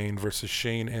Sami Zayn versus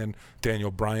Shane and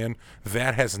Daniel Bryan.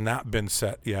 That has not been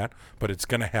set yet, but it's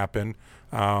gonna happen.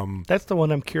 That's the one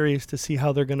I'm curious to see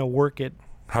how they're going to work it.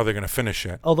 How they're going to finish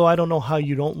it. Although I don't know how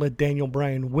you don't let Daniel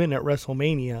Bryan win at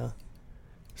WrestleMania,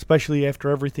 especially after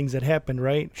everything's that happened,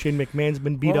 right? Shane McMahon's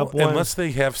been beat up once. Unless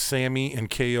they have Sammy and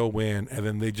KO win, and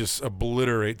then they just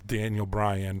obliterate Daniel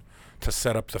Bryan to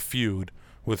set up the feud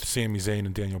with Sami Zayn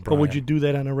and Daniel Bryan. But would you do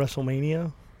that on a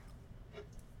WrestleMania?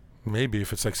 Maybe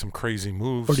if it's like some crazy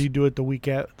moves. Or do you do it the week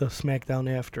at the SmackDown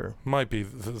after? Might be.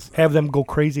 Have them go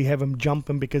crazy, have them jump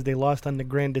him because they lost on the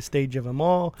grandest stage of them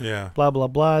all. Yeah. Blah, blah,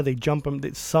 blah. They jump him.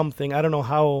 Something. I don't know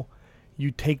how you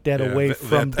take that away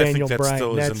from Daniel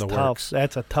Bryan. That's in the tough. works.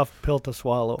 That's a tough pill to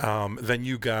swallow. Then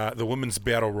you got the Women's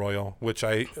Battle Royal, which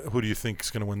who do you think is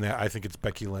going to win that? I think it's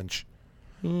Becky Lynch.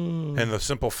 And the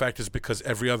simple fact is because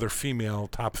every other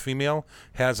top female,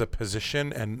 has a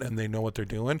position and they know what they're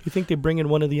doing. You think they bring in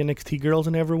one of the NXT girls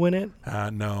and ever win it?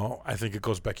 No, I think it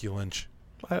goes Becky Lynch.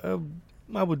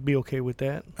 I would be okay with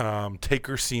that.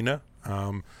 Taker Cena.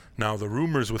 Now, the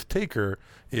rumors with Taker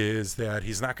is that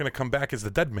he's not going to come back as the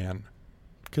dead man.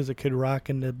 Because of Kid Rock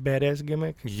and the badass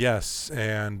gimmick? Yes,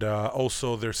 and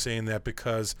also they're saying that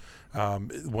because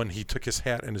when he took his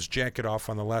hat and his jacket off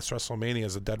on the last WrestleMania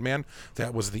as a dead man,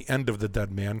 that was the end of the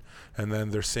dead man. And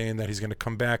then they're saying that he's going to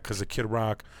come back because of Kid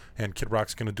Rock, and Kid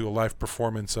Rock's going to do a live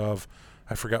performance of,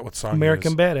 I forgot what song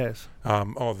American Badass.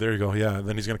 Oh, there you go. Yeah,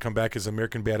 then he's going to come back as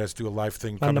American Badass, do a live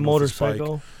thing on the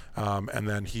motorcycle. And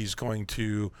then he's going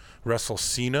to wrestle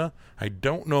Cena. I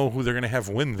don't know who they're going to have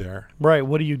win there. Right,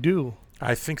 what do you do?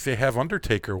 I think they have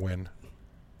Undertaker win.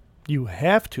 You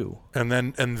have to. And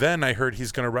then I heard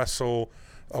he's going to wrestle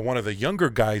one of the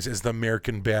younger guys as the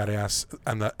American Badass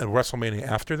on the WrestleMania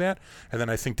after that. And then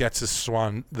I think that's a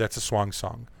swan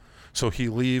song. So he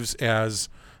leaves as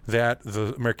that,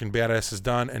 the American Badass is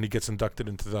done, and he gets inducted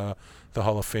into the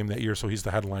Hall of Fame that year. So he's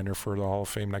the headliner for the Hall of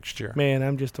Fame next year. Man,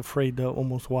 I'm just afraid to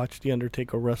almost watch the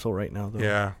Undertaker wrestle right now, though.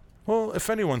 Yeah. Well, if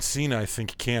anyone's Cena, I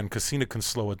think can, because Cena can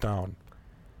slow it down.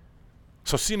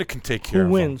 So Cena can take care of him.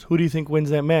 Who wins? Who do you think wins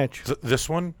that match? This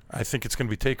one, I think it's going to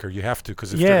be Taker. You have to,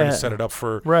 because if they're going to set it up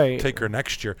for Taker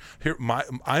next year.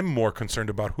 I'm more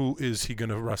concerned about who is he going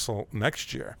to wrestle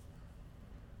next year.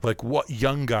 Like, what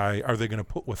young guy are they going to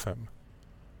put with him?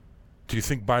 Do you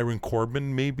think Byron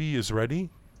Corbin maybe is ready?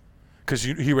 Because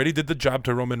he already did the job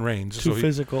to Roman Reigns. Too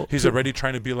physical. He's already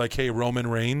trying to be like, hey, Roman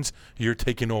Reigns, you're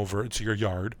taking over. It's your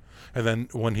yard. And then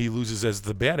when he loses as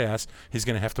the badass, he's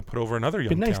going to have to put over another young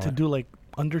talent. It'd be nice to do like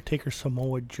Undertaker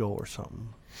Samoa Joe or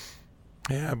something.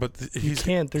 Yeah, but he's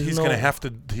going to have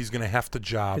to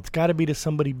job. It's got to be to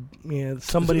somebody,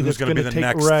 somebody that's going to take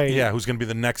next, right. Yeah, who's going to be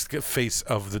the next face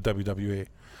of the WWE.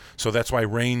 So that's why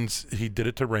Reigns, he did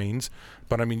it to Reigns.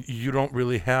 But I mean, you don't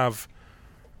really have,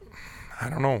 I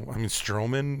don't know. I mean,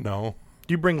 Strowman, no.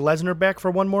 Do you bring Lesnar back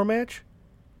for one more match?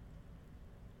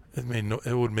 It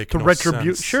would make no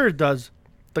sense. Sure, it does.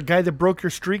 The guy that broke your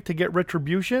streak to get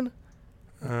retribution,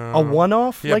 a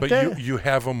one-off like that. Yeah, but you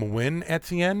have him win at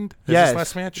the end. Yes, his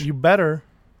last match. You better.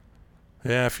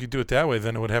 Yeah, if you do it that way,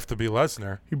 then it would have to be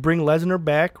Lesnar. You bring Lesnar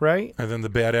back, right? And then the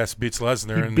badass beats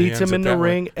Lesnar. He beats him in the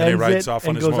ring, and he rides off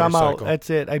and on goes, his motorcycle. I'm out. That's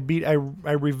it. I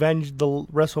revenged the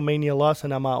WrestleMania loss,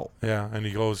 and I'm out. Yeah, and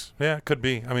he goes, yeah, it could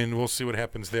be. I mean, we'll see what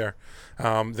happens there.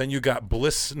 Then you got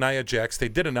Bliss, Nia Jax. They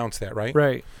did announce that, right?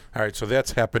 Right. All right, so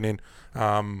that's happening.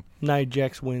 Nia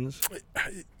Jax wins.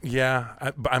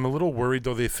 Yeah, I'm a little worried,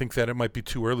 though. They think that it might be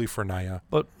too early for Nia.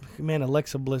 But, man,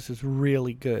 Alexa Bliss is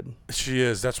really good. She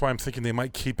is. That's why I'm thinking they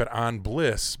might keep it on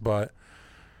Bliss. But,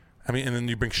 I mean, and then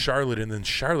you bring Charlotte, and then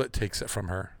Charlotte takes it from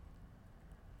her.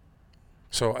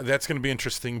 So that's going to be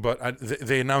interesting. But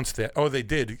they announced that. Oh, they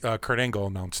did. Kurt Angle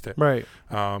announced it. Right.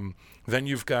 Then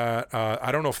you've got,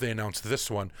 I don't know if they announced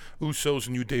this one, Usos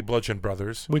New Day Bludgeon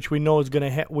Brothers. Which we know is going to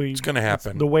happen. It's going to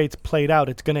happen. The way it's played out,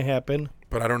 it's going to happen.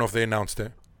 But I don't know if they announced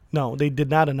it. No, they did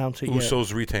not announce it yet.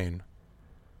 Usos retain.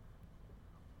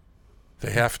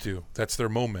 They have to. That's their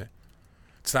moment.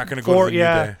 It's not going to go to the New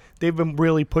Day. They've been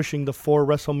really pushing the 4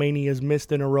 WrestleManias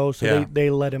missed in a row, so they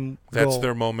let him go. That's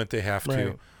their moment. They have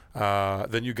right. to.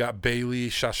 Then you got Bayley,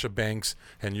 Sasha Banks,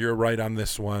 and you're right on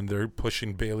this one. They're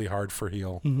pushing Bayley hard for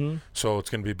heel. Mm-hmm. So it's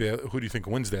going to be Bayley. Who do you think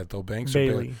wins that, though, Banks Bayley.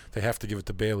 or Bayley? They have to give it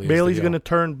to Bayley. Bayley's going to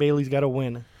turn. Bayley's got to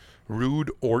win. Rude,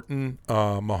 Orton,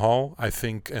 Mahal, I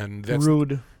think. And that's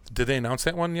Rude. Did they announce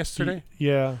that one yesterday?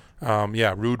 Yeah.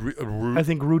 Yeah, Rude. I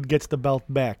think Rude gets the belt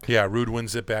back. Yeah, Rude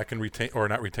wins it back and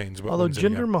not retains. But Although wins it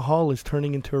Jinder again. Mahal is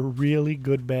turning into a really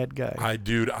good bad guy.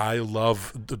 I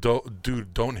love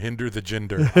don't hinder the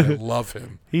Jinder. I love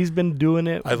him. He's been doing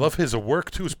it. I love his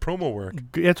work too, his promo work.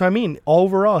 That's what I mean.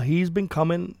 Overall, he's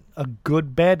becoming a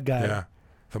good bad guy. Yeah,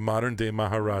 the modern day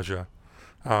Maharaja.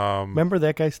 Remember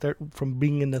that guy start from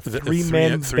being in the The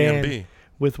three-man 3MB. band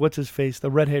with what's his face, the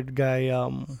redhead guy.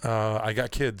 I got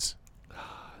kids.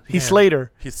 Heath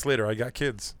Slater. Heath Slater. I got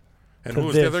kids. And To who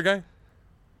was this. the other guy?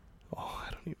 Oh,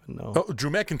 I don't even know. Oh, Drew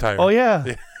McIntyre. Oh yeah.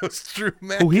 It was Drew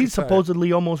McIntyre. Who he's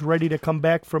supposedly almost ready to come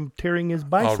back from tearing his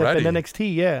bicep Already? in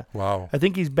NXT. Yeah. Wow. I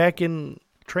think he's back in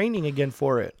training again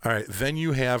for it. All right. Then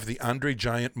you have the Andre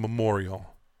Giant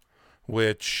Memorial,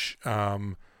 which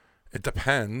it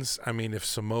depends. I mean, if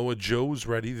Samoa Joe's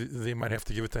ready, they might have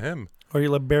to give it to him. Or you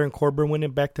let Baron Corbin win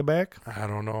it back to back? I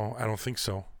don't know. I don't think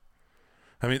so.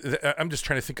 I mean, I'm just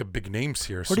trying to think of big names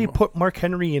here. Or do you put Mark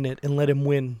Henry in it and let him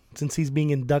win since he's being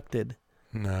inducted?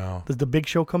 No. Does the Big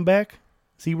Show come back?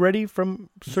 Is he ready from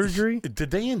surgery?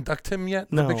 Did they induct him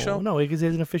yet? No, The Big Show? no, because he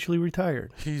hasn't officially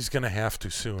retired. He's gonna have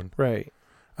to soon. Right.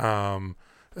 And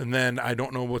then I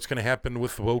don't know what's gonna happen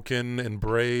with Woken and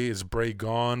Bray. Is Bray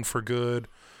gone for good?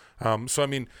 So I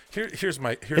mean, here's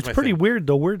my It's my pretty thing. weird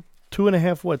though. We're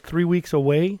 3 weeks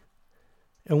away,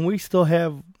 and we still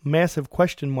have massive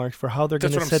question marks for how they're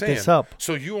going That's to what I'm set saying. this up.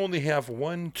 So you only have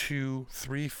 1, 2,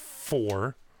 3,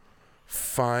 4,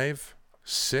 5,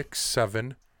 6,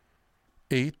 7,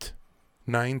 8,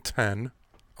 9, 10,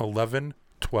 11,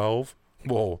 12.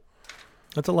 Whoa.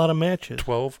 That's a lot of matches.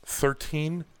 12,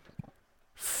 13,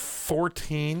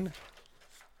 14,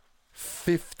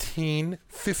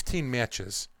 15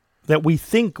 matches. That we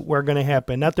think were going to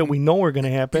happen, not that we know are going to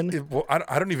happen. Well,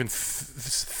 I don't even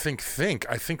think.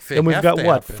 I think they And we've have got to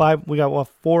what, happen. We got what,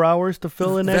 4 hours to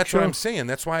fill in that That's show? what I'm saying.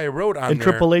 That's why I wrote on And there.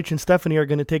 Triple H and Stephanie are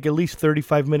going to take at least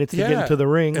 35 minutes to get into the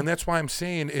ring. And that's why I'm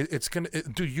saying it's going to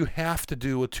 – dude, you have to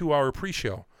do a 2-hour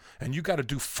pre-show. And you got to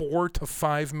do 4 to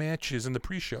 5 matches in the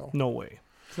pre-show. No way.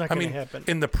 It's not I going mean, to happen.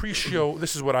 in the pre-show,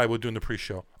 this is what I would do in the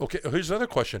pre-show. Okay, here's another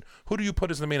question. Who do you put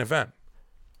as the main event?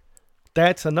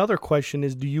 That's another question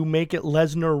is, do you make it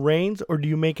Lesnar Reigns or do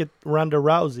you make it Ronda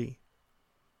Rousey?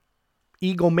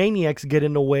 Egomaniacs get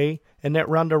in the way, and that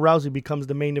Ronda Rousey becomes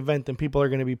the main event, and people are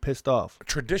going to be pissed off.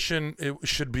 Tradition, it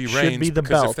should be Should Reigns be the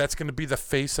because belt. if that's going to be the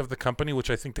face of the company, which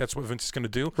I think that's what Vince is going to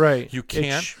do, Right. you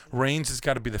can't. Reigns has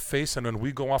got to be the face, and when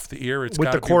we go off the air, it's With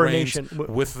got the to be coronation. Reigns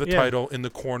with the Yeah. title in the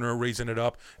corner, raising it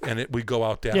up, and we go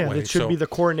out that Yeah, way. it should So- be the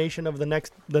coronation of the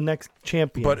next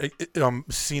champion. But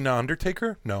Cena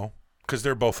Undertaker, no, because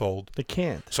they're both old. They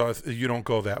can't. So if you don't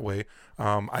go that way.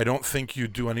 I don't think you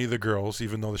do any of the girls,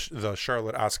 even though the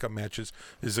Charlotte Asuka matches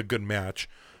is a good match.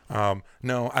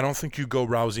 No, I don't think you go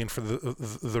Rousey, and for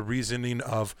the reasoning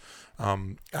of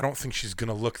I don't think she's going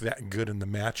to look that good in the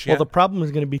match Well, yet. the problem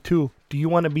is going to be, too, do you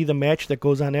want to be the match that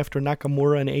goes on after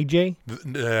Nakamura and AJ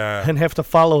and have to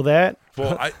follow that?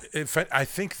 Well, I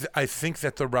think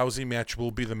that the Rousey match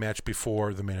will be the match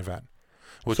before the main event.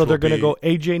 Which So they're will going to be- go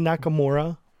AJ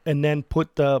Nakamura and then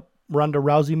put the Ronda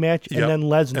Rousey match Yep. and then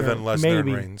Lesnar. and then Lesnar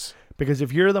maybe. and Reigns. Because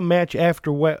if you're the match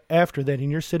after that and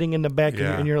you're sitting in the back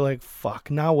Yeah. and you're like, fuck,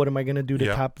 now what am I going to do to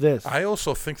Yeah. top this? I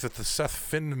also think that the Seth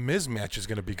Finn Miz match is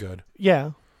going to be good.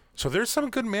 Yeah. So there's some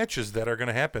good matches that are going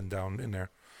to happen down in there.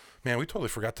 Man, we totally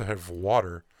forgot to have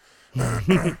water.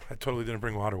 I totally didn't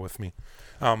bring water with me.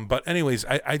 But anyways,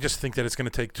 I just think that it's going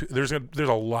to take there's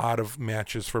a lot of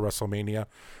matches for WrestleMania.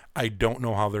 I don't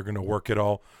know how they're going to work it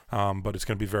all, but it's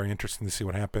going to be very interesting to see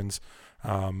what happens.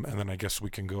 And then I guess we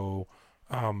can go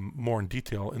more in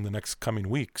detail in the next coming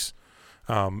weeks.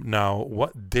 Now,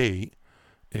 what date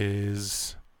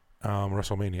is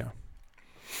WrestleMania?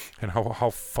 And how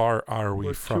far are we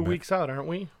We're from 2 weeks out, aren't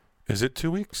we? it? Is it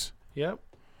 2 weeks? Yep.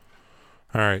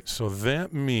 All right, so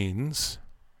that means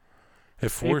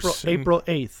if we're April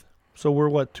 8th. So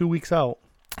we're, 2 weeks out?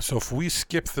 So if we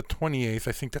skip the 28th,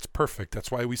 I think that's perfect.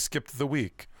 That's why we skipped the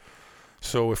week.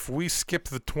 So if we skip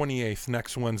the 28th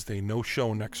next Wednesday, no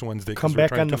show next Wednesday. 'cause Come we're back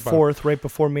trying on to the talk about- 4th, right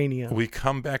before Mania. We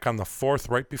come back on the 4th,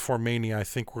 right before Mania. I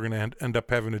think we're going to end up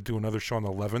having to do another show on the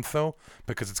 11th, though,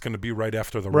 because it's going to be right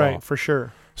after the Right, Raw. for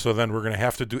sure. So then we're going to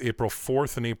have to do April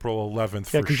 4th and April 11th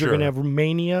Yeah, for because sure. you're going to have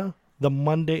Mania, the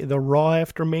Monday, the Raw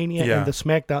after Mania, Yeah. and the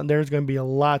SmackDown. There's going to be a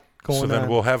lot going So then on.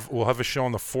 we'll have a show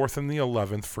on the 4th and the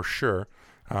 11th for sure.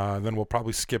 Then we'll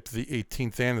probably skip the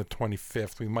 18th and the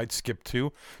 25th. We might skip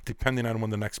 2, depending on when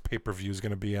the next pay-per-view is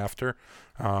going to be after.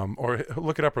 Or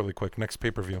look it up really quick, next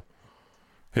pay-per-view.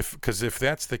 Because if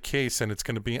that's the case and it's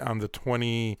going to be on the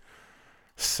 22nd,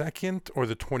 2nd or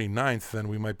the 29th, then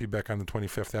we might be back on the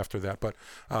 25th after that. But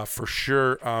for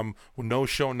sure, no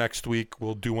show next week.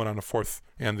 We'll do one on the 4th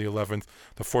and the 11th.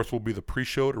 The 4th will be the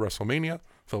pre-show to WrestleMania.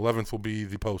 The 11th will be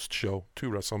the post-show to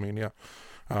WrestleMania.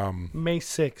 May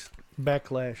 6th,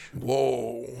 Backlash.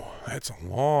 Whoa, that's a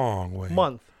long way.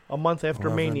 A month after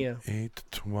 11, Mania. 8,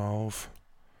 12.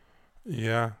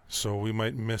 Yeah, so we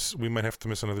might have to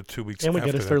miss another 2 weeks. And we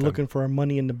got to start looking for our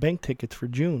Money in the Bank tickets for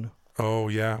June. Oh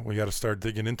yeah, we got to start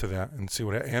digging into that and see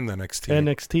and the NXT.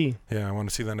 NXT. Yeah, I want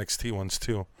to see the NXT ones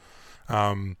too.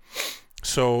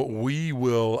 So we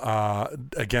will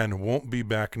again won't be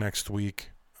back next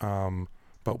week,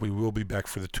 but we will be back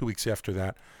for the 2 weeks after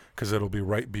that because it'll be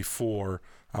right before.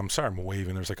 I'm sorry, I'm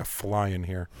waving. There's like a fly in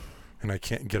here, and I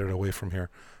can't get it away from here.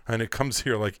 And it comes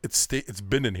here like it's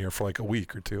been in here for like a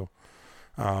week or two,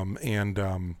 we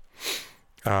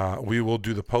will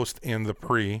do the post and the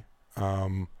pre.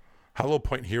 Hollow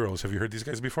Point Heroes. Have you heard these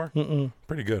guys before? Mm-mm.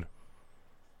 Pretty good.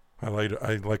 I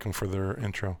like them for their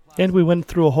intro. And we went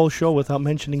through a whole show without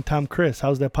mentioning Tom Chris.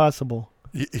 How's that possible?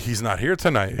 He's not here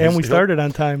tonight. And we started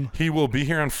on time. He will be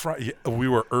here on Friday. We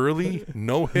were early,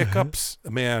 no hiccups.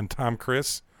 Man, Tom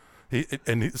Chris.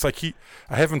 It's like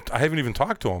I haven't even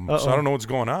talked to him, so I don't know what's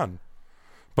going on.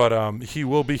 But he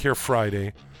will be here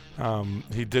Friday.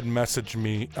 He did message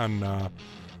me on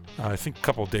I think a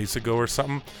couple of days ago or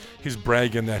something. He's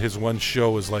bragging that his one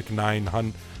show is like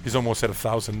 900. He's almost at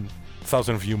 1,000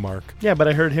 view mark. Yeah, but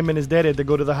I heard him and his dad had to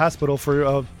go to the hospital for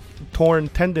a torn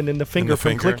tendon in the finger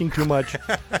from clicking too much.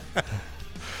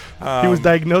 He was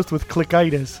diagnosed with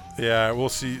clickitis. Yeah, we'll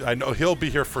see. I know he'll be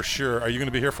here for sure. Are you going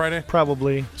to be here Friday?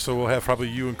 Probably. So we'll have probably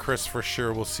you and Chris for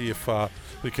sure. We'll see if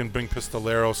we can bring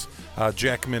Pistoleros.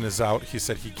 Jackman is out. He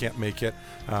said he can't make it.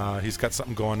 He's got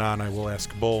something going on. I will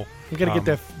ask Bull. We got to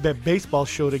get that baseball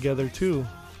show together, too,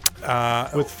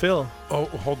 with Phil. Oh,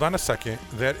 hold on a second.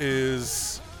 That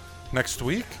is next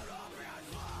week?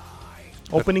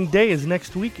 Opening day is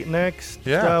next week.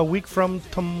 Week from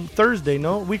Thursday,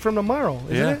 no? Week from tomorrow,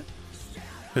 isn't it?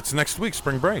 It's next week,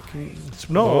 spring break.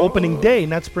 No, opening day,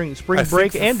 not spring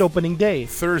break and opening day.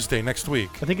 Thursday next week.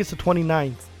 I think it's the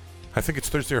 29th. I think it's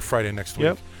Thursday or Friday next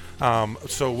week.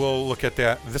 So we'll look at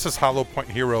that. This is Hollow Point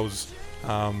Heroes.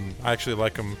 I actually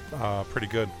like them pretty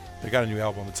good. They got a new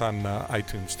album. It's on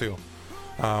iTunes too.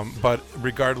 But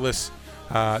regardless,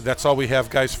 that's all we have,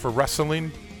 guys, for wrestling.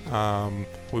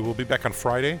 We will be back on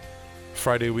Friday.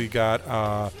 Friday we got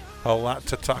a lot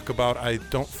to talk about. I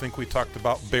don't think we talked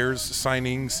about Bears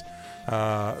signings,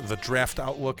 the draft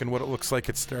outlook and what it looks like.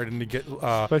 It's starting to get...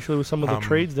 especially with some of the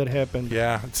trades that happened.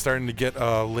 Yeah, it's starting to get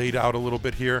laid out a little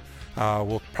bit here.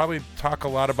 We'll probably talk a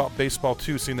lot about baseball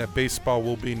too, seeing that baseball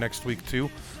will be next week too.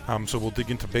 So we'll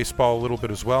dig into baseball a little bit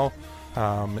as well.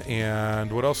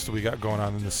 And what else do we got going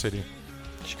on in the city?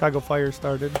 Chicago Fire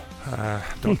started.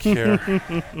 Don't care.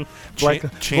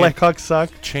 Blackhawks suck.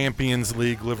 Champions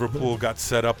League. Liverpool got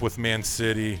set up with Man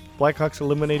City. Blackhawks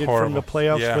eliminated from the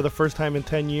playoffs for the first time in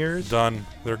 10 years. Done.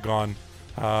 They're gone.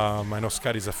 I know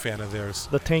Scotty's a fan of theirs.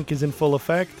 The tank is in full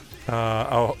effect.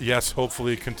 Yes,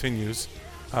 hopefully it continues.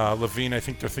 Levine, I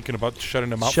think they're thinking about shutting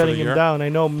him out. Shutting him down. I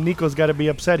know Nico's got to be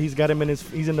upset. He's got him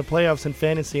he's in the playoffs in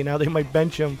fantasy, and now they might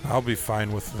bench him. I'll be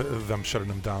fine with them shutting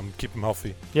him down. Keep him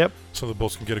healthy. Yep. So the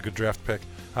Bulls can get a good draft pick.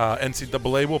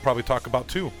 NCAA we'll probably talk about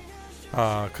too,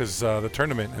 because the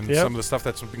tournament and some of the stuff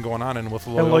that's been going on, and with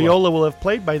Loyola. And Loyola will have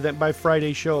played by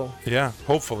Friday's show. Yeah,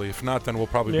 hopefully. If not, then we'll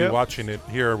probably be watching it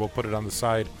here. We'll put it on the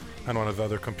side on one of the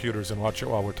other computers and watch it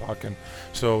while we're talking.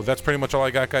 So that's pretty much all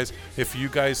I got, guys. If you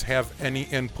guys have any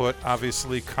input,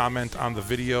 obviously comment on the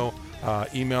video.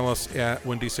 Email us at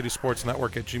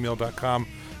WindyCitySportsNetwork@gmail.com.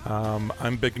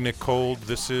 I'm Big Nick Cold.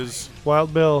 This is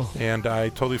Wild Bill. And I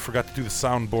totally forgot to do the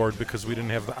soundboard because we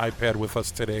didn't have the iPad with us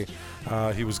today.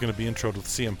 He was going to be introed with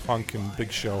CM Punk and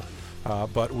Big Show.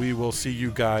 But we will see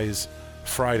you guys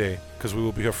Friday, because we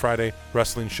will be here Friday.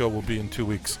 Wrestling show will be in 2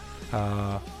 weeks.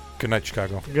 Good night,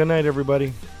 Chicago. Good night,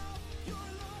 everybody.